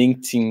into a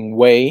LinkedIn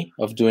way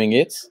of doing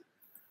it,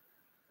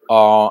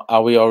 or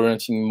are we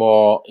orienting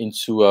more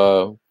into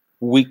a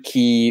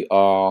wiki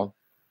or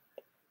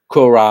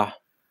Quora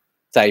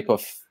type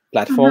of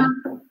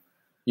platform?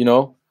 You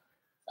know,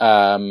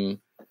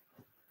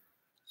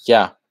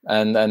 yeah,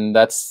 and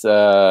that's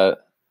the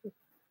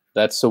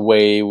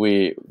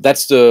way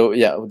that's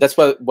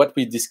what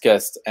we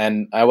discussed.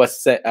 And I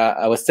was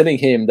telling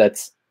him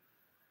that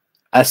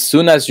as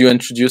soon as you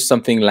introduce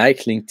something like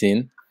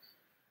LinkedIn,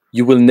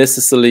 you will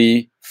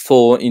necessarily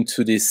fall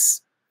into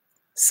this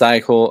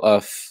cycle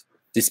of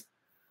this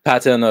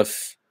pattern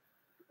of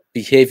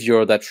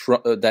behavior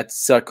that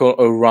circle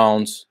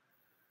around,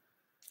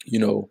 you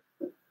know,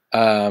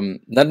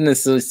 not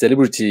necessarily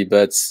celebrity,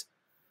 but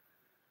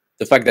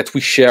the fact that we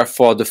share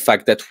for the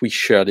fact that we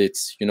shared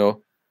it, you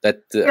know,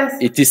 that yes,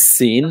 it is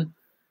seen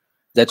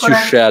that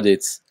correct, you shared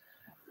it,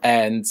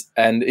 and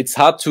it's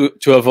hard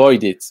to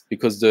avoid it,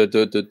 because the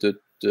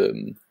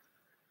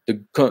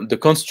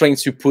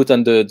constraints you put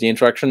on the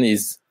interaction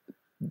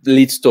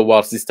leads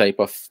towards this type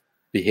of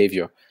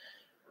behavior.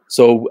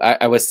 So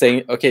I was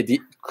saying, okay,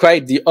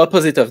 quite the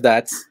opposite of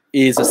that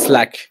is a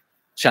Slack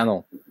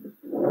channel.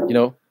 You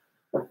know,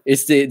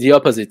 it's the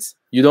opposite.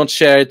 You don't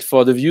share it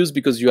for the views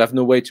because you have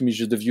no way to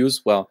measure the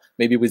views. Well,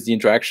 maybe with the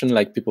interaction,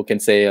 like people can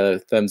say a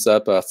thumbs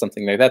up or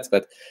something like that,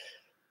 but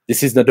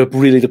this is not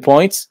really the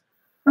point.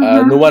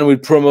 No one will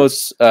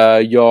promote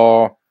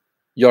your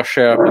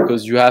share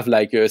because you have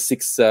like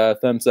 6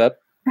 thumbs up,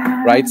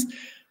 right?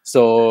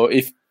 So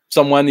if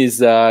someone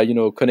is you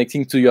know,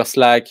 connecting to your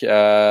Slack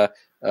 1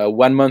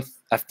 month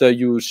after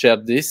you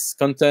shared this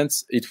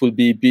content, it will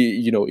be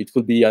you know, it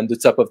will be on the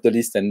top of the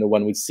list and no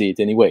one will see it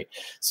anyway.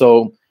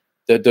 So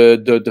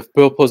the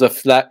purpose of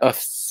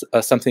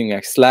something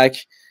like Slack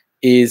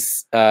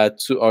is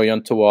to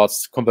orient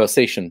towards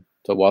conversation,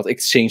 towards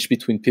exchange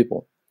between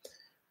people.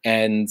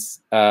 And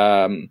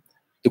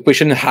the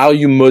question how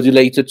you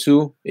modulate the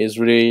two is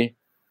really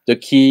the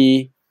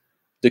key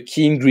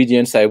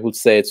ingredients, I would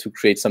say, to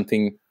create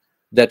something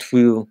that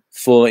will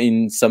fall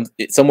in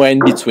somewhere in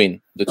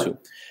between the two.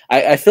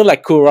 I feel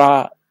like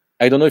Quora,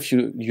 I don't know if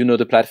you know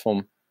the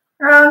platform.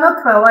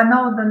 Not well. I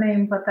know the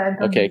name, but I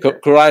don't. Okay,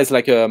 Quora is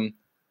like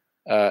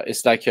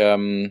it's like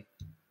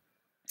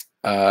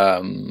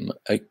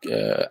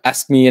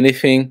Ask Me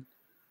Anything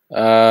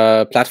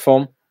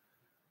platform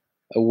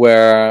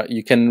where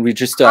you can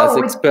register as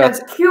expert.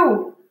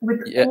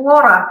 With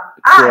Quora.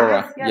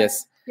 Quora,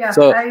 yes. Yeah,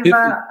 so you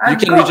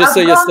can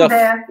register yourself.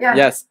 There, yeah.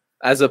 Yes,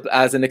 as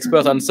an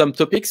expert on some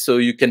topics, so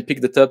you can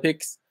pick the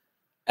topics,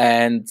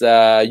 and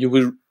you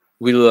will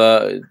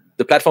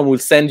the platform will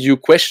send you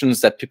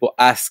questions that people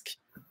ask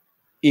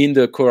in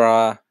the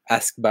Quora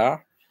ask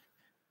bar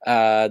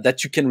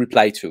that you can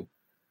reply to,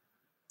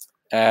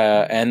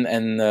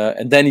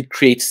 and then it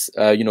creates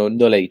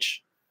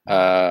knowledge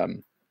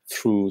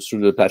through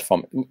the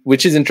platform,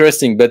 which is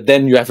interesting. But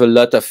then you have a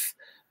lot of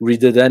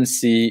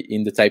redundancy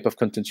in the type of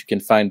content you can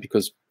find,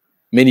 because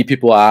many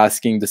people are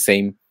asking the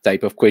same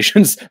type of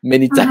questions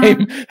many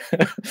times.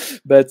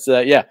 But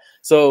yeah,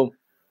 so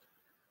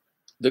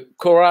the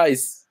Quora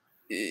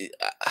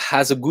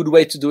has a good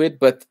way to do it,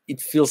 but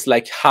it feels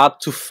like hard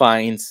to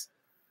find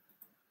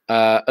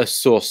a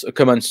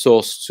common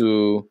source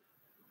to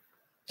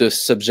the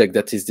subject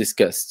that is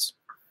discussed.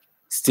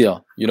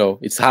 Still,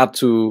 it's hard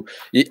to.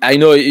 I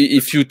know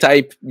if you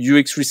type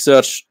UX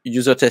research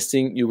user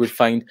testing, you will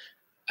find,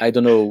 I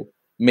don't know,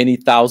 many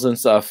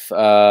thousands of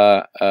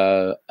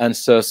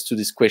answers to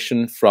this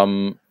question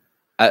from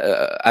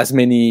as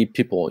many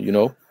people,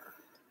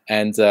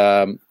 and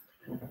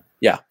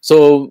yeah.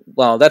 So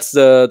well, that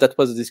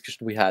was the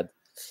discussion we had,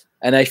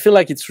 and I feel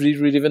like it's really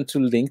relevant to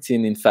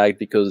LinkedIn, in fact,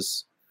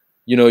 because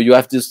you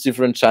have these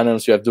different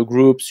channels, you have the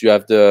groups, you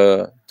have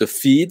the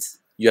feeds,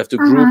 you have the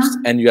groups,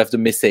 and you have the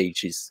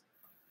messages.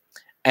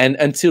 And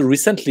until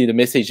recently, the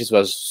messages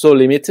was so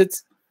limited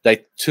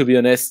that, to be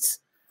honest,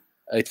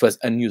 it was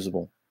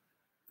unusable.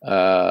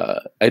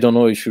 I don't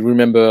know if you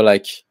remember,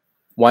 like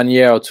 1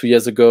 year or 2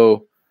 years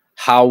ago,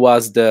 how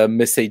was the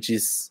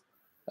messages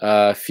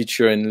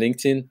feature in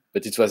LinkedIn?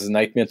 But it was a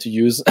nightmare to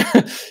use.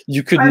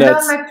 You could not. I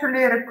don't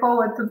actually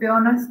recall it, to be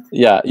honest.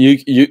 Yeah,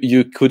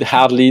 you could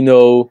hardly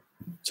know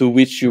to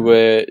which you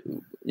were.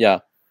 Yeah,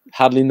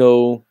 hardly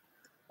know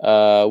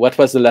what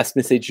was the last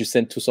message you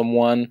sent to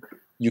someone.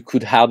 You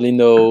could hardly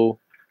know.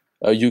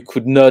 You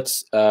could not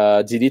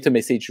delete a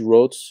message you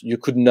wrote. You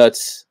could not.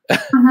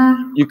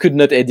 You could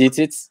not edit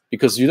it,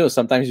 because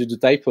sometimes you do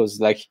typos,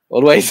 like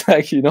always,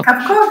 like Of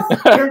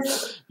course,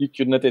 yes. You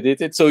could not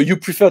edit it, so you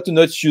prefer to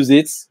not use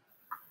it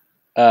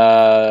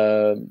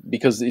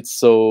because it's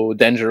so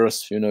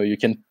dangerous. You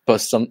can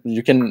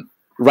you can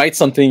write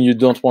something you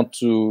don't want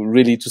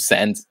to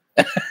send,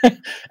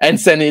 and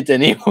send it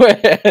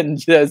anyway,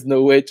 and there's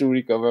no way to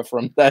recover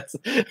from that.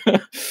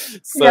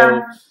 So.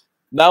 Yeah.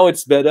 Now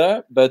it's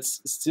better, but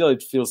still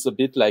it feels a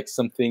bit like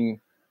something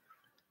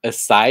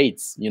aside.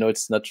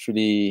 It's not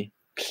really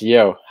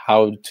clear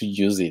how to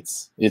use it.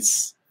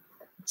 It's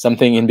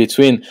something in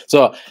between.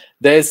 So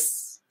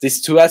there's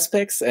these two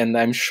aspects, and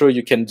I'm sure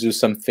you can do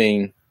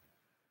something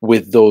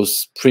with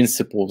those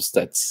principles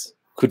that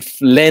could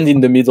land in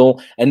the middle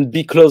and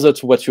be closer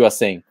to what you are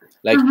saying.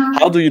 Like,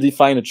 how do you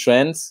define a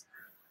trend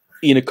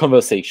in a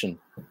conversation?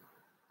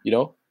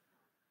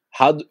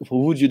 How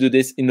would you do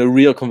this in a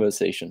real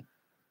conversation?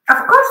 Of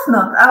course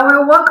not. I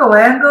will walk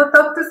away and go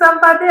talk to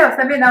somebody else.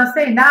 I mean, I'll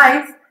say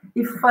nice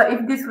if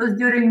this was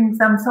during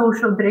some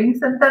social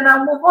drinks, and then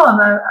I'll move on.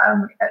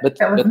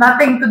 There was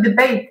nothing to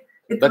debate.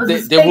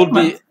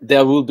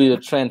 There will be a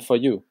trend for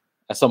you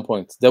at some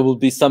point. There will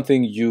be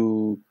something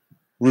you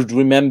would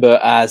remember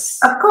as,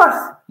 of course,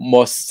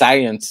 more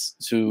science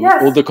to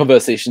all the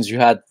conversations you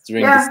had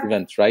during this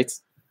event, right?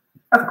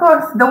 Of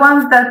course, the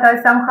ones that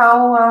I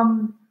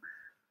somehow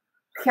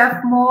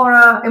have more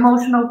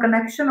emotional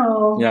connection,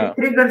 or it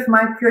triggers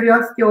my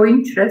curiosity or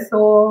interest,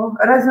 or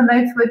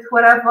resonates with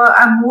whatever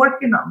I'm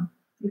working on.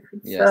 If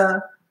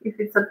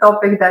it's a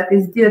topic that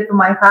is dear to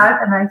my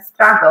heart and I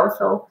struggle,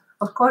 so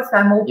of course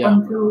I'm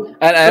open to.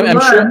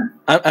 And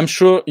I'm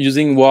sure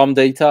using warm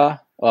data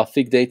or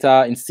thick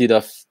data instead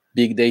of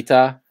big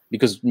data,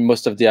 because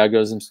most of the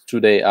algorithms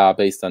today are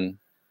based on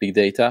big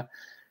data,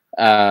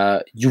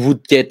 you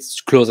would get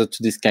closer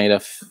to this kind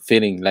of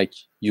feeling, like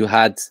you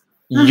had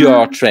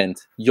your trend,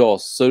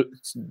 yours. So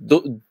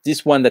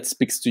this one that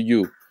speaks to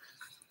you,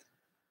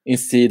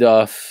 instead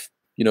of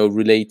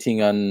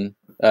relying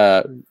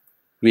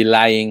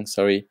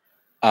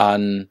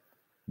on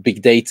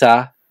big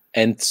data,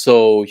 and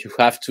so you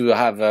have to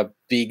have a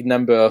big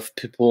number of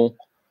people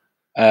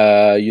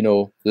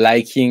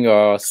liking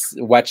or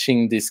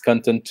watching this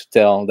content to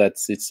tell that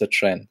it's a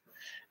trend.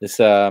 It's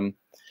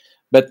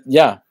but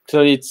yeah,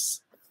 clearly it's.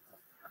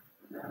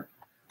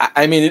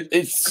 I mean,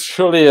 it's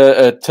surely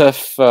a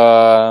tough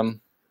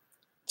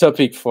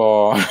topic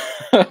for.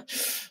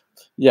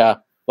 Yeah.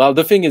 Well,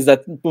 the thing is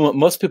that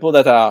most people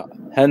that are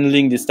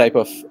handling this type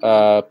of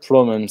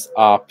problems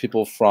are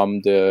people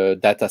from the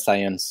data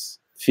science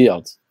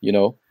field.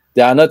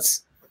 They are not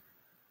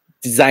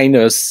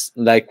designers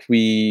like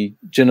we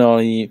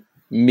generally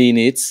mean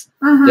it.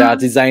 They are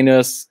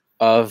designers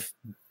of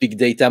big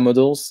data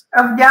models,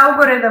 of the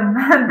algorithm.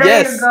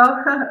 There you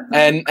go.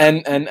 and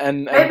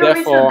maybe therefore,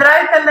 we should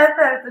write a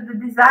letter to the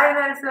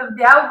designers of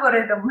the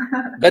algorithm.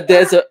 But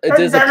there's a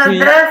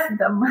address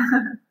them.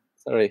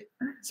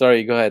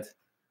 Sorry, go ahead.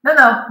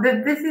 No,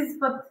 this is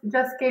what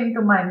just came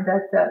to mind,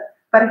 that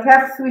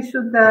perhaps we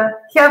should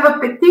have a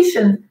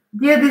petition,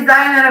 dear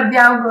designer of the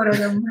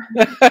algorithm.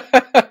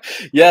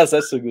 Yes,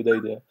 that's a good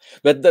idea.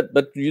 But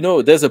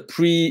there's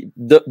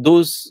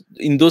those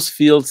in those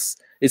fields,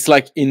 it's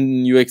like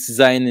in UX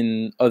design,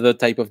 in other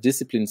type of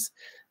disciplines,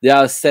 there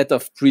are a set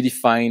of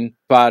predefined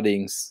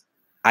paradigms,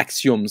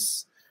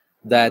 axioms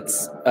that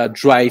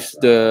drives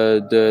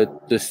the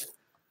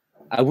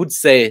I would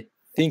say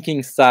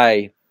thinking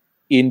side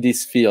in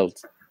this field.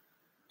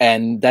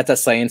 And data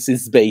science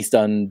is based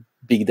on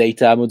big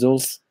data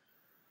models.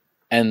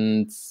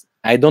 And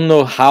I don't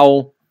know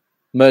how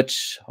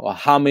much or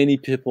how many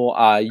people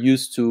are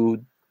used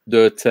to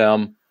the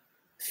term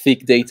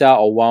thick data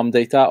or warm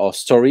data or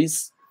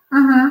stories,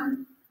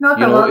 Not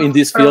you a know, lot, in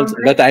this field.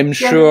 probably. But I'm Yes.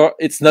 sure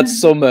it's not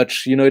so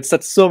much, you know, it's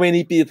not so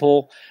many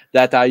people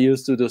that are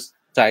used to those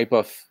type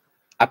of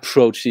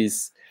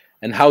approaches.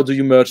 And how do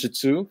you merge the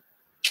two?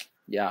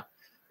 Yeah,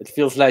 it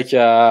feels like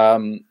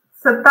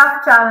It's a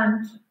tough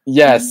challenge.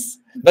 yes,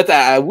 but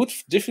I would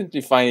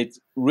definitely find it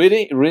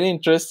really, really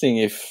interesting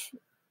if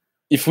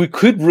we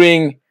could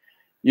bring,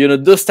 you know,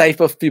 those type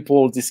of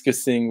people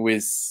discussing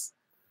with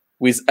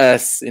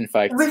us. In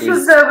fact, We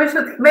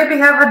should maybe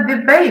have a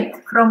debate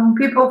from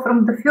people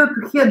from the field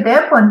to hear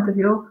their point of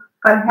view.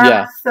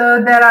 Perhaps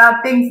there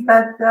are things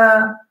that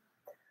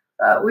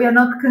we are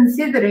not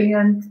considering,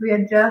 and we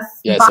are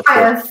just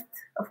biased,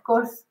 of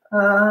course,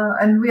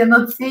 and we are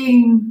not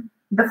seeing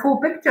the full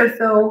picture.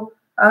 So,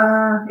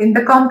 in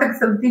the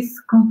context of this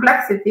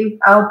complexity,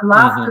 I would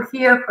love to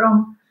hear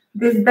from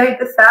these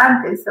data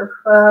scientists of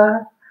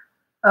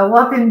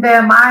what in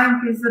their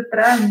mind is the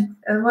trend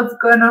and what's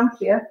going on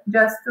here,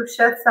 just to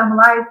shed some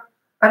light.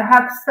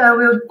 Perhaps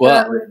we'll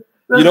have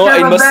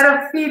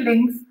better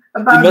feelings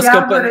about the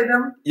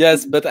algorithm.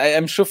 Yes, but I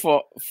am sure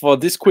for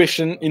this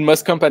question in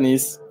most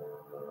companies,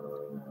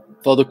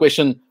 for the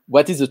question,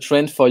 what is a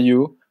trend for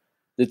you?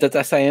 The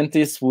data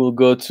scientists will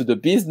go to the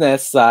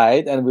business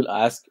side and will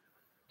ask,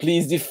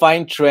 please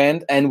define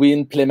trend, and we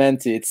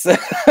implement it.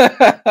 That's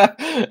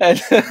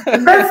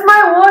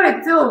my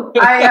worry too.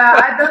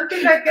 I don't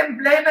think I can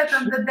blame it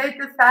on the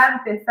data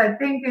scientists. I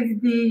think it's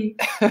the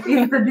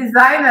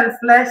designer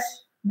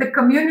 / the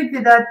community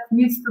that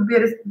needs to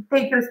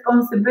take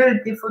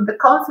responsibility for the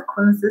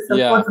consequences of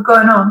what's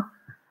going on.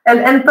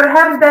 And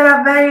perhaps there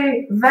are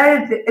very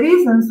valid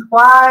reasons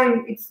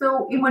why it's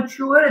so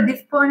immature at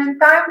this point in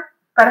time.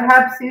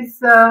 Perhaps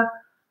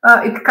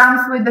it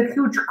comes with a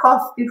huge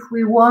cost if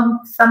we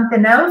want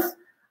something else,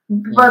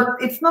 but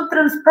it's not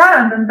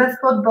transparent, and that's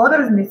what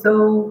bothers me.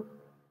 So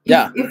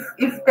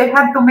if they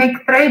have to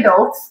make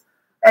trade-offs,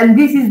 and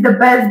this is the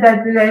best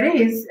that there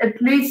is,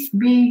 at least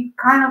be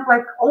kind of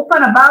like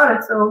open about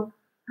it. So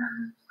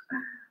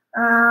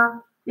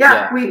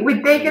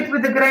we take it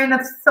with a grain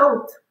of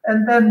salt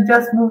and then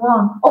just move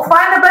on, or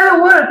find a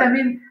better word. I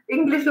mean,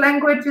 English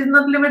language is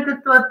not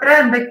limited to a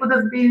trend. They could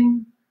have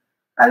been,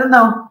 I don't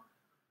know,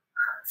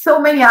 so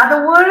many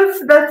other words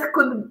that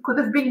could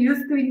have been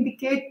used to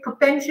indicate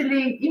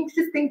potentially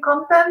interesting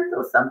content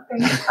or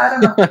something. I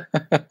don't know.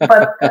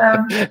 But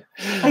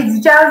it's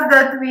just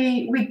that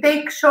we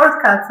take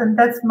shortcuts, and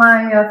that's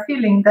my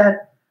feeling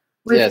that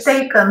we've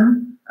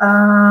taken,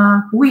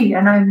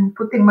 and I'm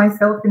putting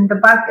myself in the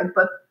bucket,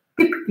 but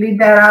typically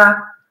there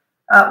are,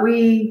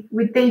 we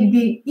take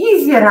the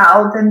easy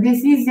route, and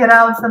this easy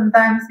route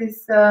sometimes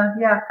is,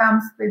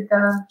 comes with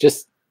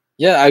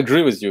I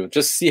agree with you.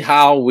 Just see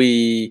how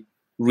we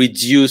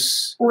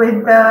reduce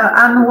with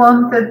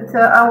unwanted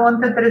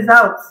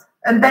results,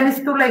 and then it's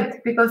too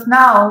late, because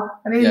now,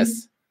 I mean,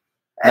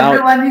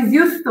 everyone is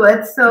used to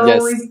it, so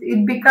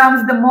it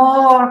becomes, the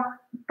more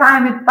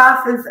time it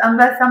passes,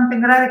 unless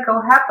something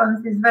radical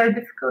happens, it's very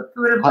difficult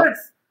to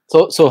reverse.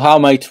 So how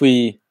might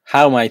we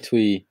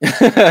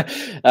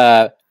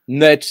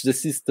nudge the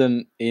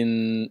system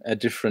in a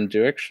different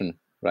direction,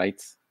 right?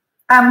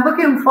 I'm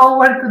looking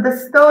forward to the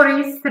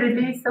stories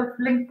release of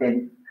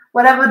LinkedIn,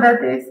 whatever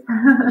that is.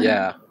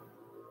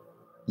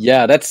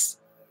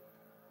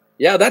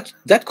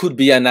 That could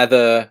be an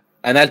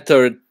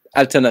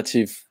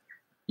alternative,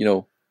 you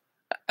know,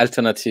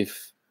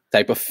 alternative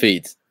type of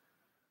feed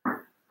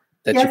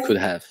that you could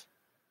have.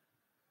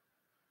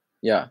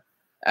 Yeah,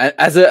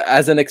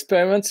 as an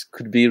experiment,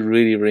 could be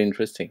really, really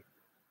interesting.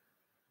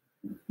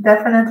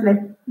 Definitely,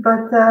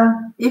 but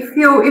if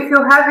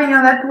you have in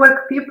your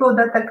network people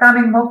that are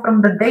coming more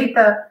from the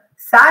data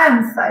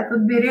science side, it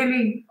would be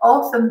really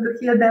awesome to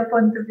hear their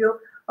point of view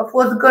of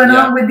what's going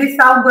on with this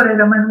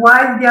algorithm, and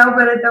why is the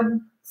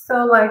algorithm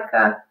so like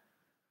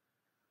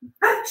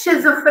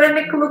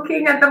schizophrenic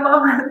looking at the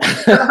moment.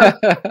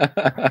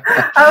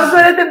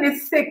 Algorithm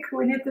is sick.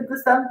 We need to do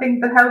something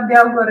to help the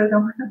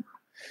algorithm.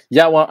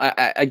 Yeah, well,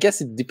 I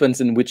guess it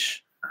depends on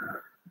which.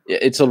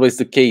 It's always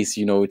the case,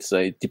 you know.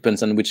 It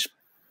depends on which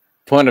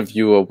point of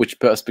view or which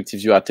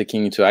perspective you are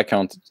taking into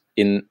account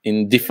in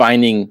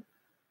defining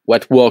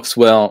what works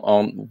well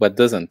or what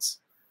doesn't.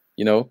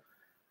 You know,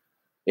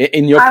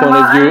 in your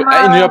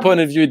point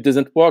of view, it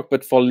doesn't work,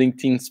 but for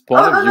LinkedIn's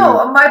point of view,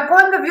 no. My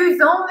point of view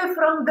is only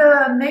from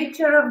the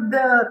nature of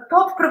the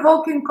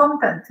thought-provoking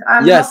content.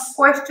 I'm not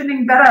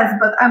questioning the rest,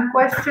 but I'm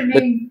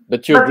questioning.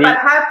 But you agree?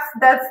 Perhaps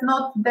that's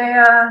not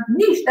their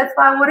niche. That's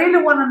why we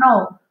really want to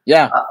know.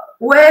 Yeah.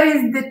 Where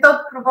is the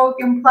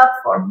thought-provoking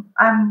platform?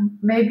 I'm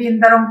maybe in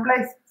the wrong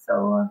place.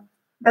 So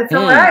That's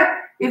all right.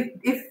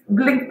 If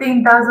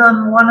LinkedIn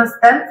doesn't want to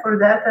stand for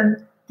that,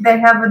 and they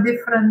have a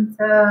different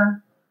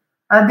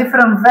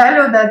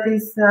value that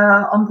is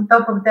on the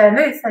top of their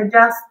list, I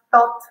just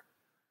thought,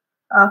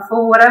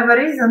 for whatever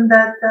reason,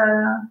 that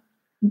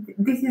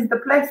this is the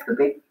place to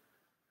be.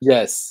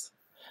 Yes,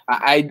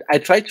 I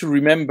try to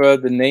remember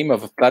the name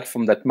of a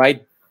platform that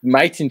might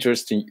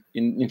interest you,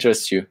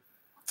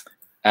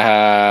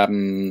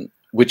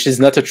 which is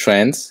not a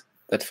trend.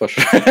 That's for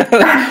sure.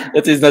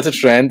 That is not a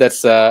trend.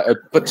 That's a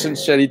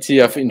potentiality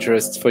of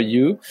interest for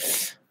you,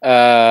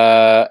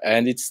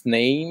 and it's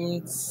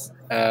named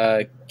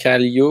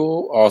Calio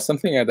or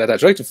something like that. I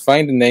try to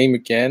find the name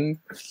again.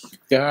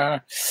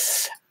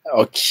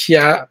 Or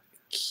Kia.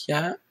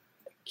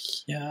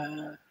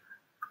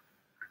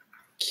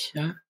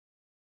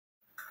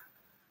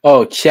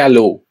 Oh,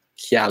 Kialo.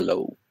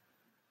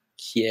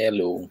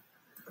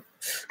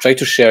 Try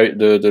to share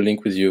the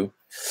link with you.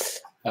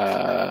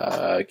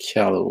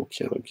 Kialo.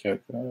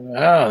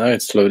 Ah, now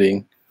it's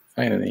loading.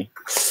 Finally.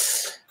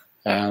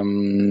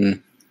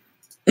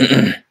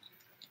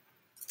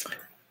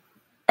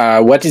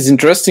 What is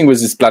interesting with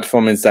this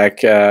platform is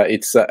like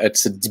it's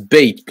a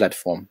debate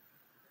platform.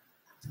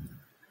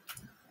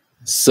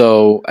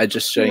 So I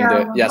just showing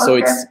so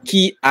it's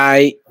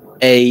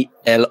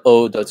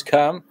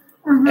kialo.com,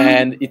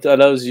 and it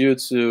allows you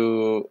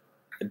to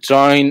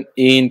join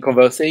in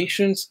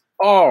conversations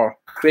or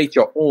create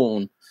your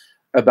own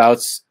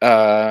about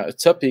a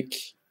topic.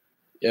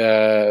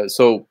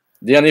 So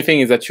the only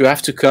thing is that you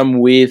have to come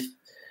with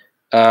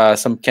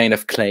some kind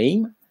of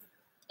claim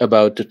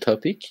about the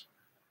topic.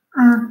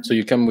 So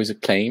you come with a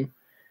claim,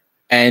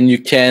 and you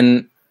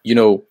can,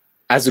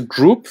 as a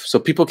group, so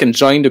people can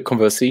join the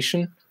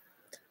conversation.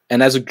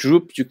 And as a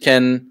group, you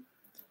can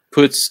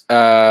put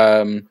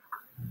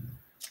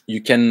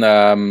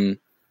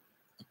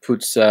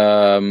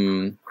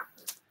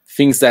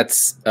things that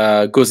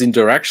goes in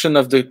direction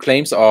of the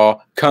claims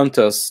or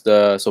counters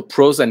so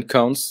pros and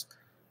cons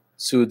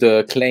to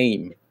the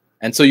claim.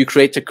 And so you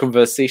create a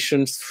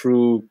conversation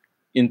through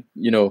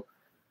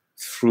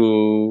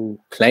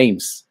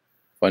claims.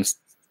 Once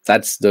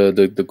that's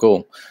the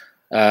goal,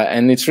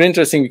 and it's really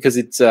interesting because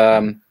it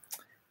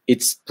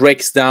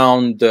breaks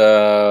down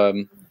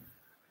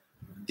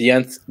the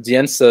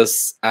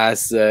answers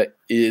as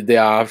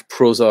there are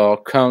pros or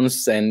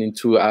cons, and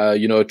into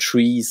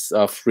trees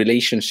of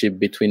relationship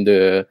between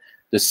the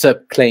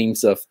sub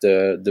claims of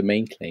the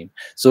main claim.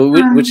 So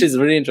which is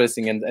really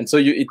interesting, and so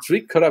it's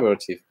really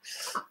collaborative.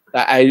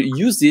 I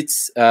used it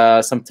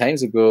some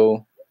times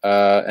ago,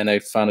 and I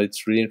found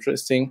it really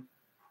interesting.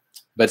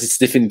 But it's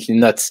definitely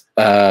not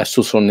a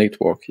social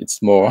network.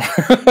 It's more,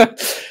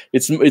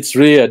 it's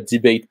really a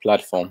debate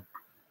platform.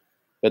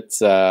 But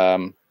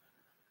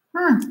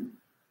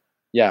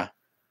yeah.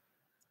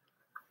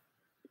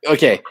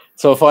 Okay.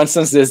 So for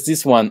instance, there's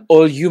this one: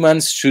 all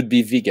humans should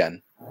be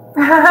vegan.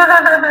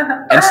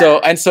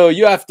 and so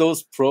you have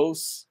those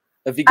pros.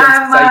 A vegan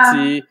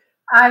society.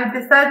 I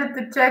decided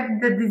to check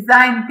the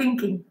design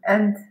thinking,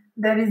 and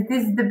there is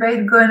this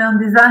debate going on.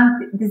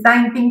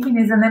 Design thinking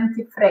is an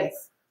empty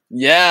phrase.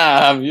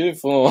 Yeah,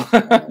 beautiful.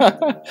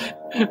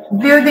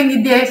 Building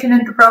ideation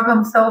into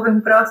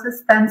problem-solving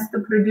process tends to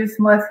produce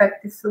more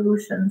effective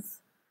solutions.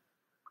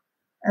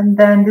 And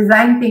then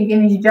design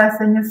thinking is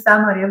just a new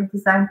summary of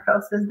design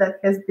process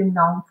that has been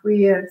known for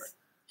years.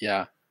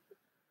 Yeah.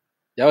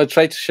 I will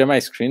try to share my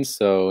screen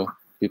so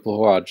people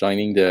who are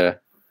joining I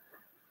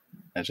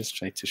just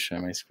try to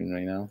share my screen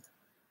right now.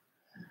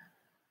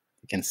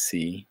 You can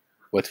see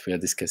what we are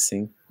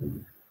discussing.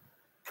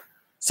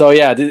 So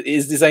yeah,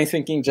 is design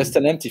thinking just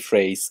an empty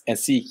phrase? And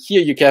see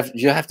here you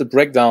have the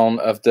breakdown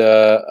of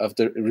the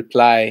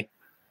replies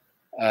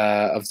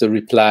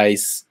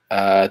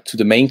to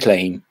the main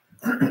claim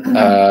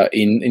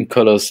in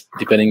colors,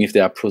 depending if they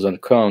are pros and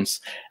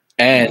cons.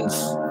 And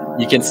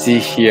you can see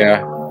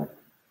here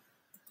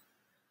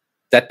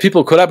that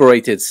people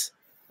collaborated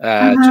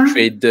to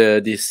create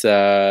this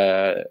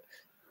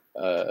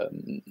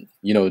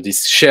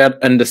this shared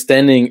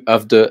understanding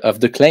of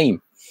the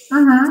claim.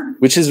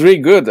 Which is really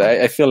good.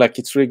 I feel like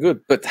it's really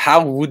good. But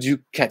how would you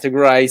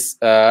categorize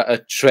a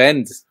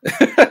trend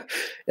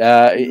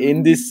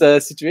in this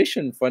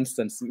situation, for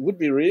instance? It would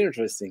be really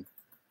interesting.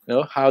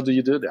 How do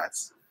you do that?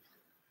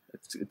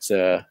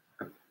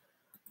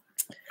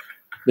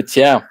 But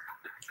yeah.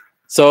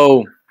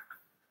 So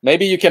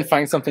maybe you can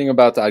find something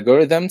about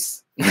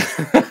algorithms.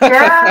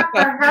 Yeah,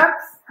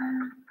 perhaps.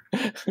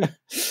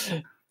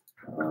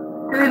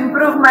 To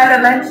improve my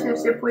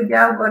relationship with the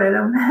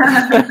algorithm.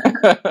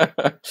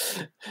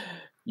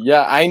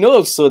 Yeah, I know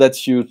also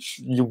that you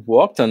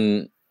worked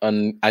on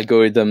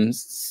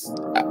algorithms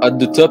at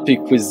the topic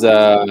with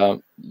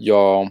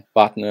your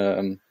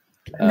partner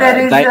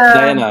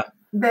Diana.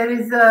 There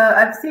is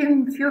I've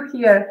seen a few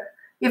here.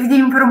 If the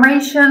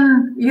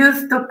information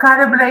used to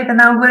calibrate an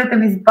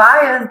algorithm is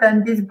biased,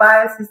 then this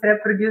bias is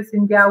reproduced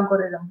in the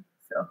algorithm.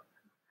 So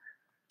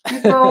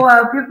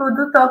people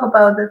do talk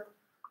about it.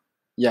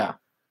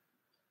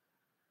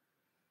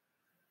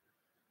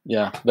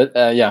 Yeah, but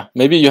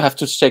maybe you have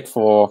to check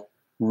for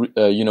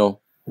you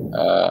know,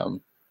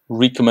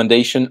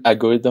 recommendation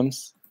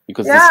algorithms,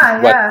 because this is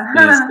Yeah, what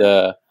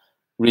yeah. is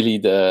really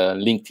the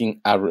LinkedIn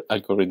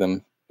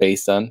algorithm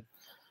based on.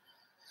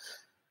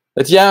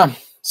 But yeah,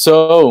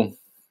 so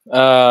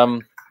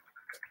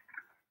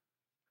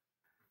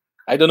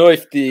I don't know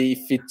if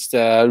it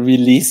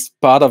released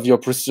part of your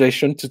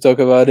frustration to talk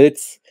about it.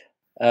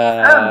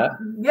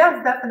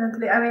 Yes,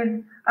 definitely. I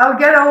mean, I'll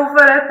get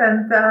over it,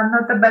 and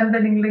not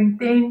abandoning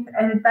LinkedIn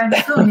anytime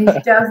soon.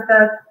 It's just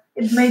that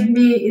it made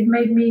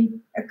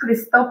me actually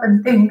stop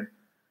and think,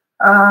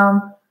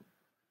 um,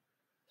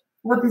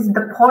 what is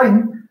the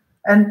point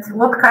and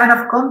what kind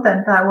of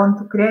content I want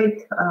to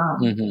create.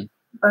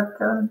 But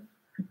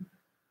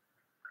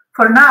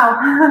for now,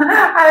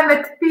 I'm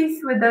at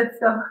peace with it.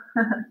 So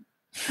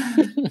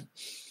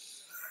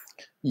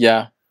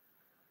yeah.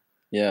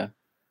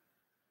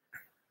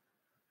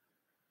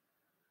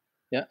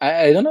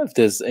 I don't know if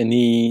there's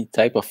any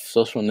type of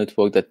social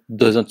network that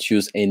doesn't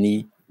use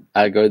any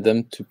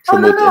algorithm to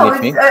promote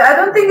anything. I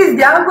don't think it's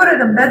the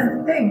algorithm. That's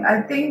the thing.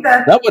 I think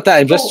that No, but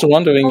I'm just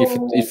wondering if it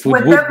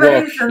would whatever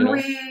work. reason, You know?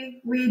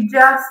 we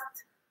just,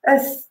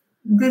 as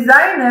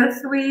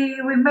designers, we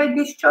made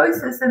these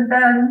choices, and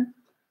then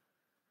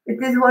it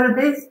is what it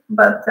is.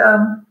 But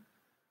I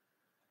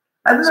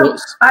don't know.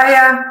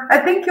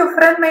 I think your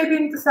friend may be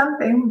into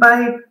something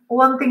by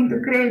wanting to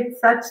create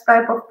such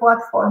type of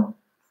platform.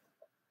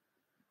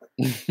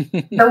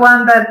 The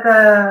one that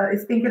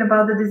is thinking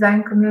about the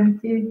design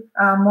community,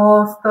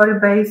 more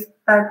story-based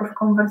type of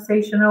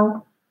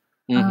conversational.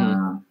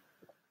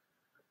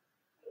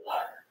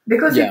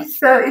 Because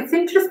it's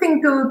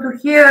interesting to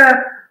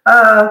hear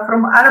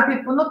from other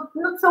people,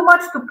 not so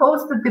much to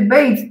post the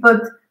debates,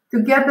 but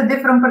to get a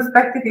different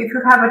perspective. If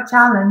you have a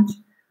challenge,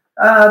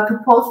 to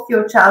post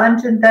your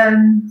challenge and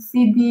then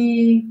see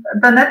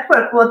the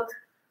network, what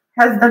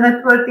has the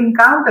network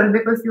encountered,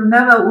 because you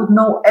never would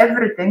know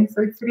everything.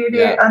 So it's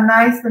really a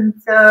nice and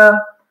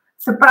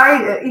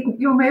surprise.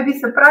 You may be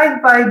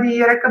surprised by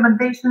the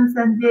recommendations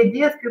and the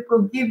ideas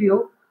people give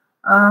you,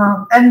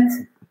 and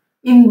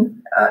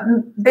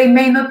they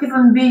may not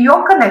even be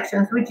your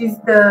connections, which is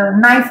the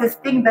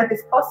nicest thing that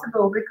is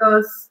possible,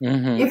 because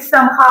if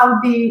somehow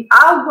the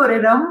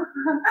algorithm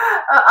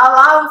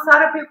allows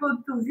other people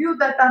to view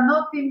that are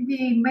not in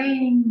the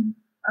main,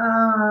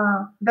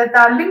 that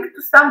are linked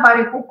to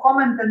somebody who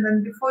commented,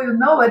 and before you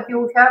know it,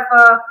 you have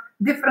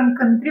different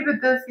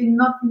contributors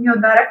not in your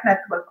direct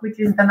network, which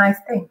is the nice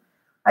thing.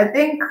 I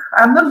think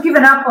I'm not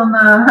giving up on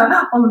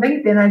on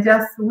LinkedIn. I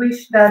just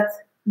wish that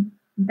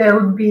there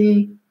would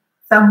be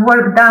some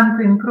work done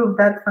to improve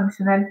that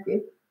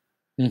functionality.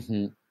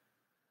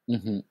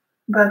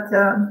 But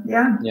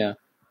yeah,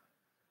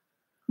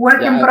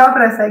 work in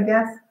progress, I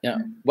guess. Yeah.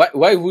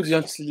 Why would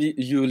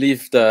you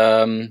leave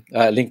the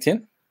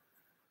LinkedIn?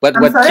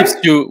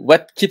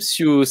 What keeps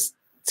you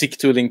stick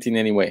to LinkedIn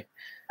anyway?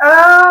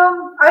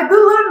 I do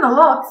learn a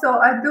lot, so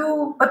I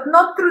do, but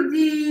not through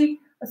the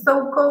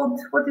so-called,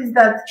 what is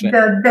that?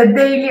 The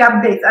daily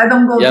updates. I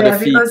don't go there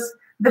because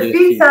the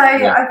feeds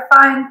I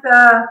find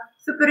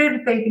super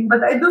irritating.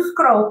 But I do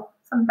scroll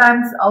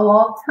sometimes a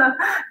lot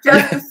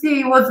just to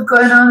see what's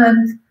going on,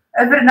 and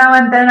every now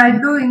and then I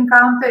do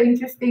encounter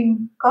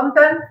interesting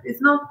content.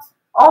 It's not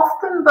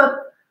often,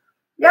 but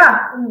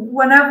yeah,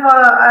 whenever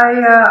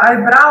I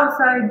browse,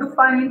 I do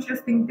find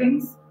interesting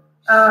things.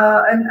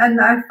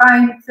 And I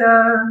find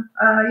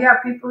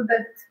people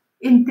that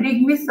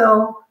intrigue me,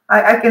 so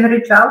I can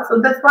reach out. So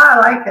that's why I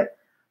like it.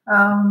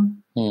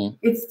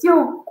 It's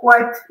still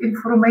quite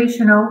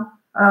informational,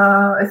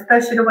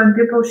 especially when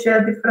people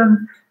share different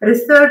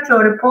research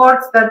or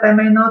reports that I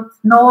may not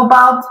know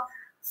about.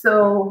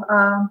 So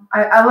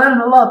I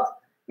learn a lot.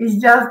 It's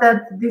just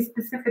that this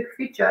specific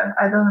feature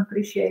I don't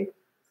appreciate.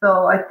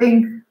 So I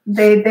think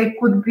they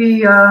could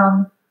be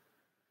a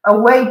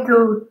way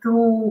to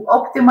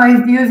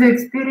optimize the user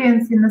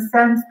experience, in a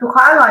sense, to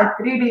highlight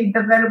really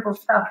the valuable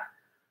stuff.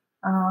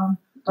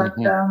 But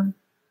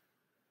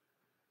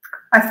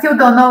I still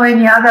don't know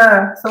any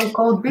other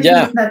so-called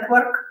business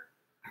network.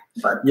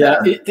 But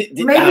maybe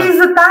it's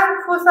a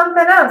time for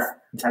something else.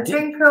 I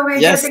think we're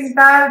getting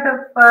tired of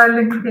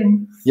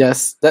LinkedIn.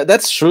 Yes,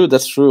 that's true.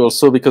 That's true.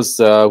 Also, because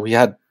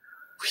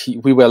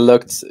we were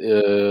locked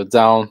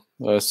down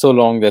so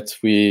long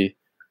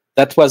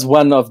that was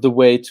one of the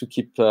way to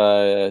keep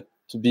to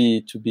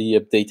be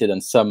updated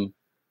on some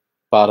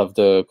part of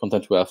the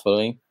content we are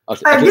following.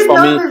 I did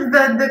notice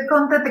that the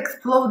content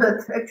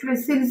exploded. Actually,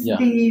 since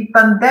the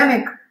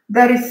pandemic,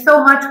 there is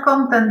so much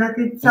content that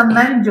it's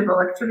unmanageable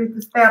actually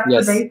to stay up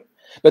to date.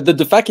 But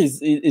the fact is,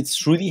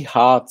 it's really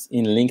hard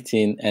in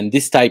LinkedIn and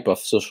this type of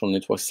social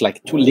networks,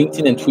 like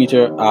LinkedIn and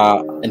Twitter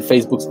and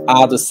Facebook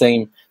are the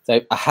same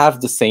type, have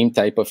the same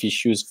type of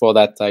issues for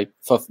that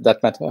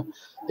matter,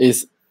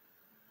 is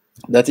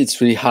that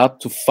it's really hard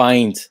to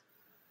find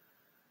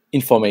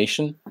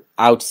information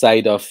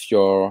outside of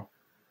your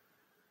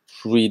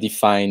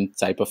predefined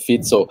type of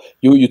feed. So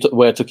you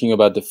were talking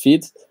about the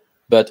feed,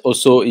 but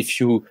also if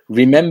you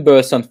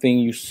remember something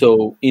you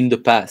saw in the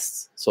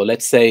past. So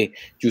let's say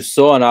you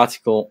saw an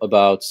article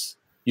about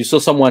you saw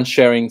someone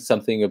sharing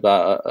something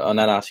about on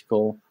an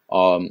article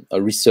or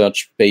a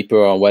research paper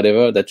or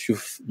whatever that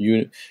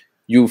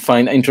you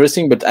find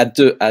interesting, but at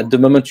the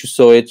moment you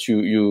saw it,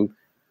 you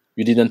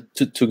didn't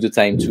took the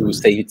time to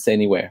save it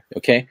anywhere.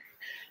 Okay,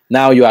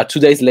 now you are 2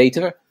 days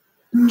later.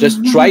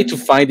 Just try to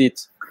find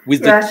it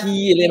with the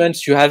key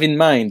elements you have in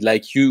mind.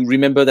 Like you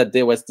remember that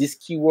there was this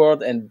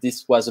keyword and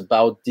this was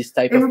about this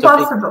type of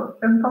topic.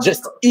 Impossible.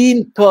 Just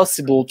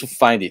impossible to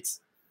find it.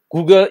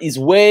 Google is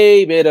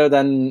way better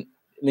than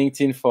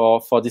LinkedIn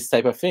for this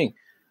type of thing.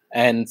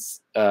 And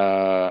it's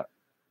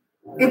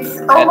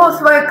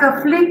almost like a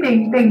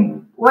fleeting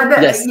thing.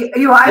 Whether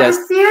you either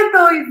see it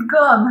or it's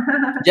gone.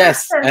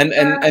 Yes,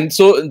 and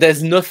so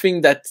there's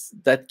nothing that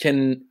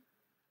can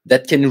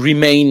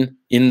remain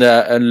in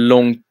a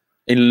long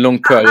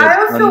period.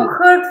 I also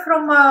heard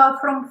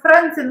from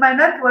friends in my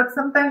network.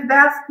 Sometimes they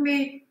ask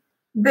me,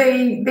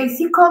 they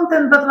see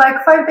content, but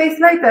like 5 days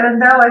later,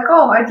 and they're like,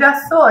 "Oh, I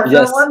just saw it."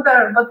 I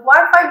wonder, but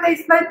why 5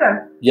 days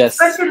later? Yes.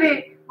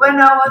 Especially when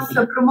I was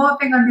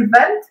promoting an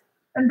event,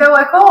 and they're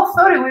like, "Oh,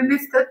 sorry, we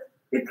missed it.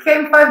 It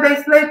came 5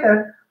 days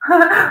later."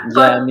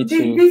 But me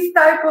too. This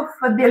type of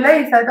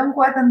delays, I don't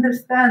quite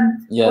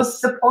understand.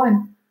 What's the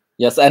point?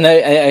 Yes, and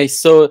I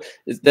saw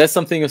there's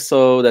something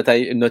also that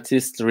I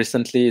noticed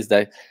recently is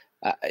that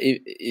I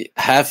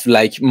have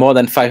like more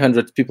than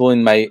 500 people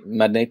in my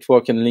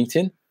network on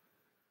LinkedIn,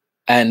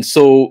 and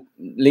so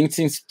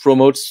LinkedIn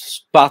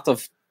promotes part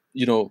of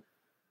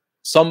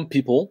some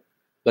people,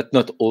 but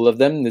not all of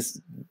them.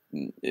 This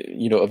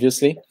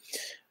obviously.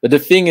 But the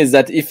thing is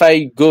that if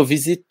I go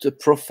visit the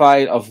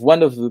profile of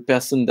one of the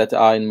person that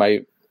are in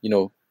my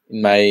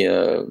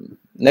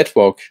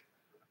network,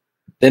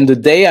 then the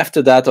day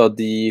after that or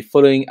the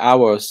following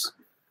hours,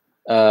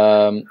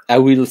 I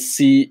will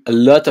see a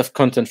lot of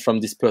content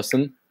from this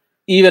person,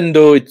 even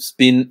though it's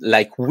been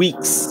like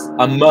weeks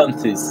or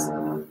months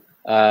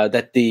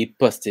that they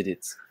posted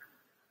it.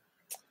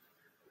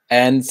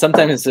 And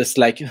sometimes it's just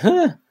like,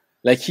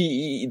 like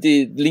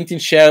the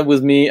LinkedIn shared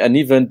with me an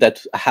event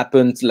that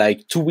happened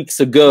like 2 weeks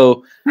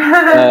ago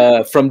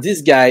from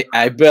this guy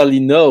I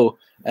barely know.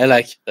 And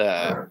like,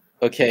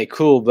 okay,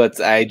 cool, but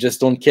I just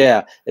don't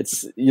care.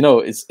 It's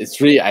it's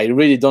really, I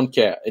really don't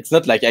care. It's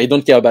not like I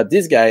don't care about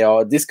this guy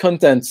or this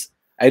content.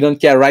 I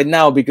don't care right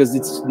now because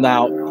it's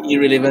now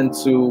irrelevant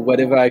to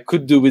whatever I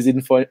could do with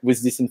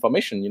this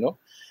information,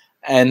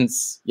 And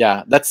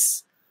yeah,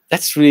 that's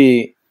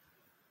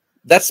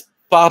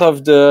part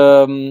of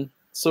the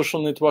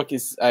social network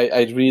is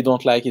I really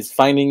don't like is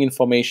finding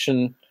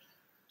information,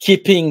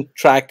 keeping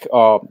track,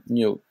 or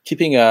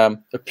keeping a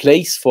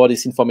place for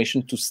this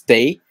information to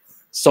stay.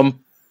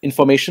 Some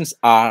informations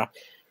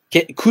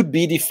could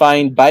be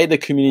defined by the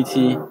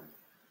community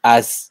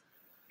as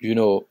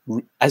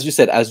as you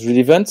said, as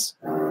relevant,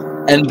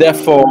 and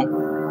therefore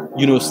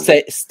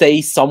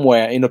stay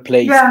somewhere in a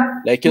place,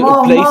 like a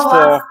place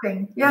for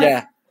lasting.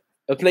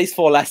 A place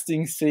for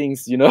lasting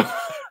things,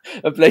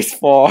 a place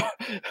for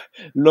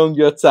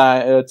longer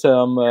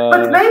term.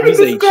 But maybe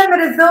usage. This can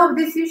resolve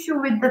this issue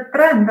with the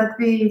trend that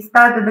we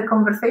started the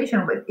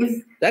conversation with.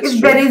 If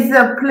there is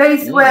a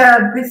place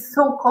where this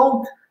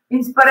so-called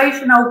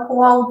inspirational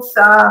quotes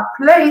are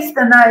placed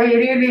and I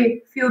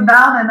really feel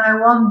down and I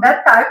want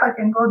that type, I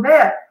can go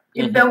there.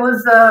 If there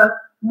was a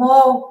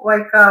more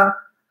like a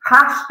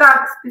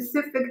hashtag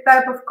specific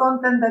type of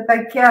content that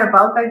I care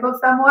about, I go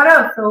somewhere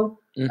else. So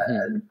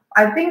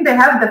I think they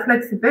have the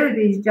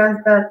flexibility. It's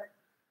just that,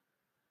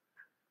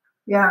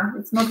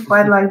 it's not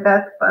quite like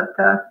that. But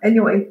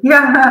anyway,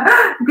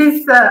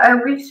 this I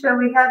wish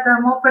we had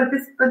more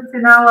participants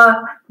in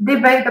our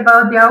debate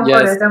about the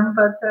algorithm.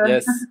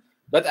 Yes.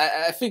 But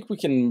I think we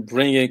can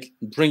bring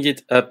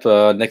it up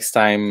next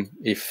time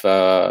if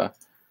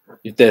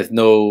there's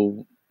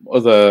no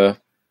other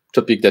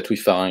topic that we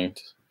find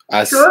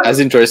as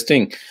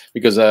interesting,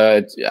 because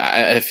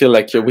I feel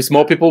like with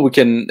more people we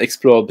can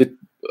explore a bit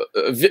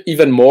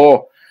even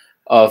more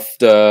of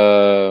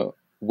the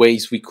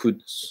ways we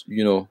could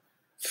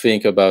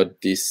think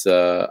about this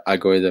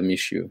algorithm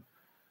issue.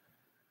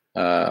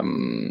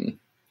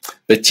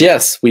 But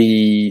yes,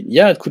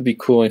 it could be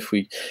cool if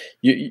we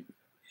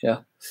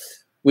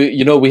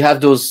we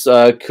have those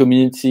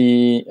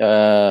community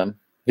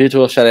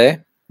virtual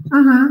chalet.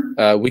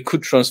 We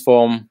could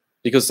transform,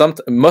 because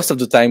most of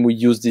the time we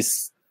use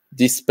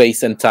this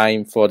space and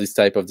time for this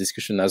type of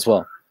discussion as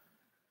well.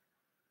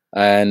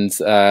 And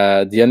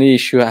the only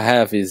issue I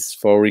have is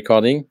for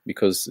recording,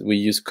 because we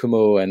use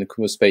Kumo, and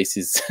Kumo space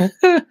is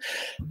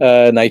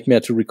a nightmare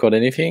to record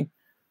anything.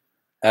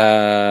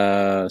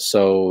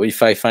 So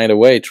if I find a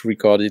way to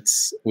record it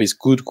with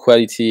good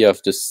quality of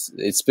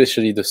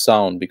especially the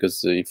sound,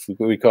 because if we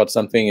record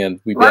something and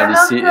we barely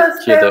see it,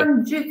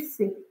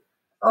 Jitsi,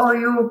 or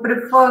you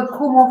prefer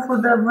Kumo for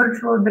the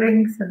virtual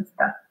drinks and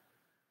stuff?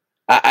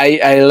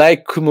 I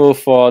like Kumo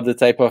for the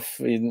type of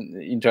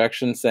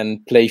interactions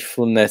and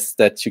playfulness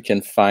that you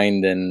can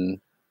find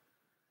in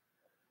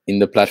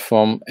the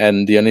platform.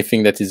 And the only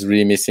thing that is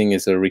really missing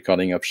is a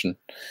recording option.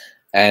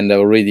 And I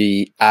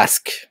already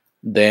asked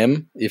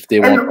them if they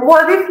want. And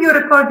what if you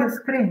record your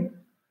screen?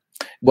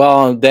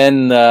 Well,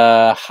 then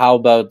how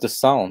about the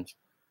sound?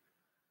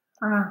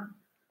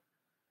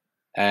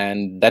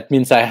 And that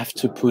means I have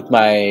to put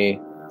my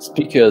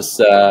speakers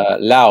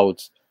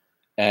loud,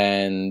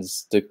 and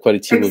the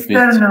quality will be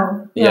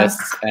yes,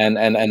 and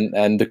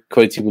the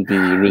quality will be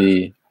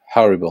really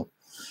horrible.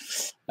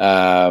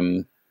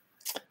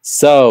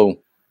 So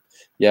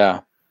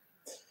yeah,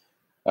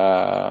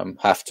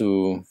 have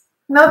to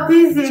not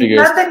easy.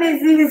 Nothing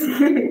is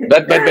easy.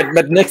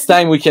 but next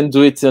time we can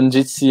do it on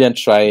Jitsi and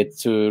try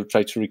to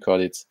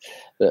record it.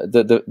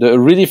 The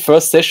really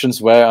first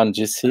sessions were on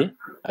Jitsi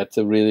at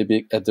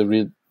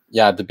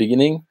the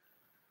beginning,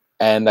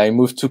 and I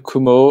moved to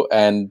Kumo,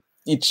 and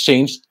it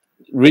changed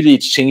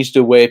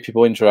the way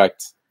people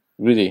interact.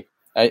 Really,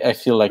 I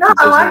feel like I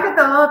like it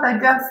a lot. I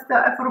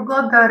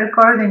forgot the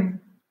recording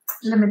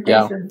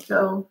limitation. Yeah.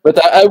 So, but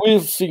I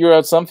will figure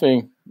out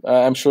something.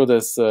 I'm sure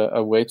there's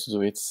a way to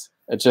do it.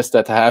 It's just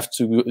that I have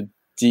to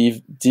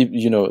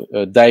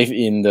dive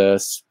in the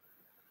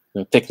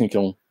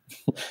technical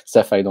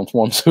stuff I don't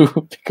want to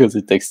because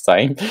it takes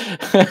time.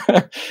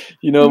 When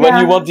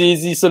you want the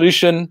easy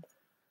solution,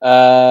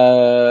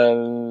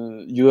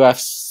 you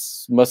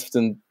most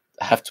often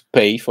have to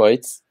pay for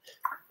it,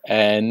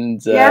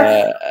 and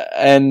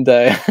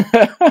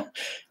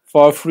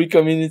for a free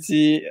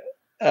community,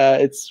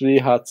 it's really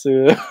hard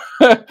to.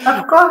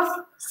 Of course,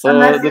 so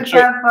unless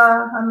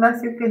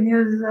you can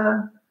use.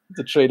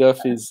 The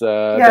trade-off is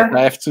that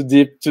I have to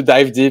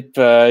dive deep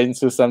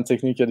into some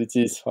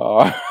technicalities.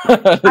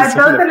 I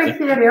totally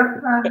hear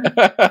you.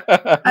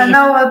 I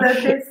know what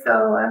that is,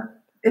 so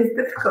it's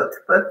difficult.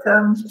 But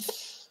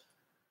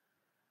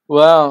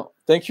well,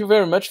 thank you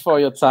very much for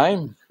your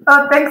time.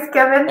 Oh, thanks,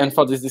 Kevin. And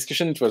for this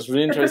discussion, it was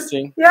really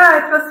interesting. It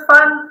was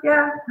fun.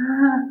 Yeah.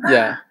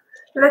 Yeah.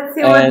 Let's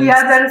see what the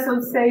others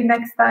will say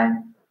next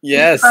time.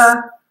 Yes.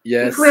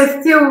 If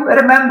we're still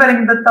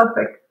remembering the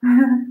topic.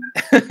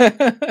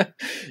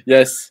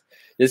 Yes,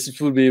 it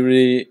will be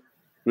really,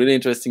 really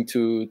interesting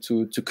to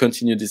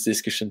continue this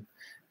discussion.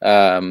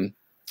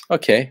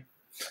 Okay,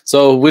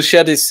 so we'll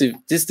share this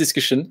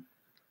discussion.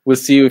 We'll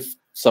see if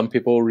some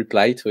people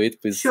reply to it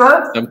with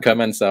some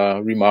comments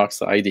or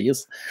remarks or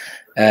ideas,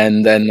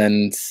 and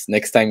then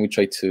next time we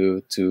try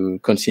to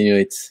continue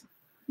it.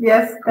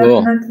 Yes,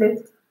 definitely.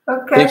 Cool.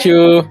 Okay. Thank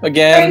you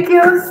again. Thank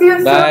you. See you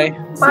soon. Bye.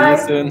 See you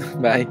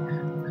soon. Bye.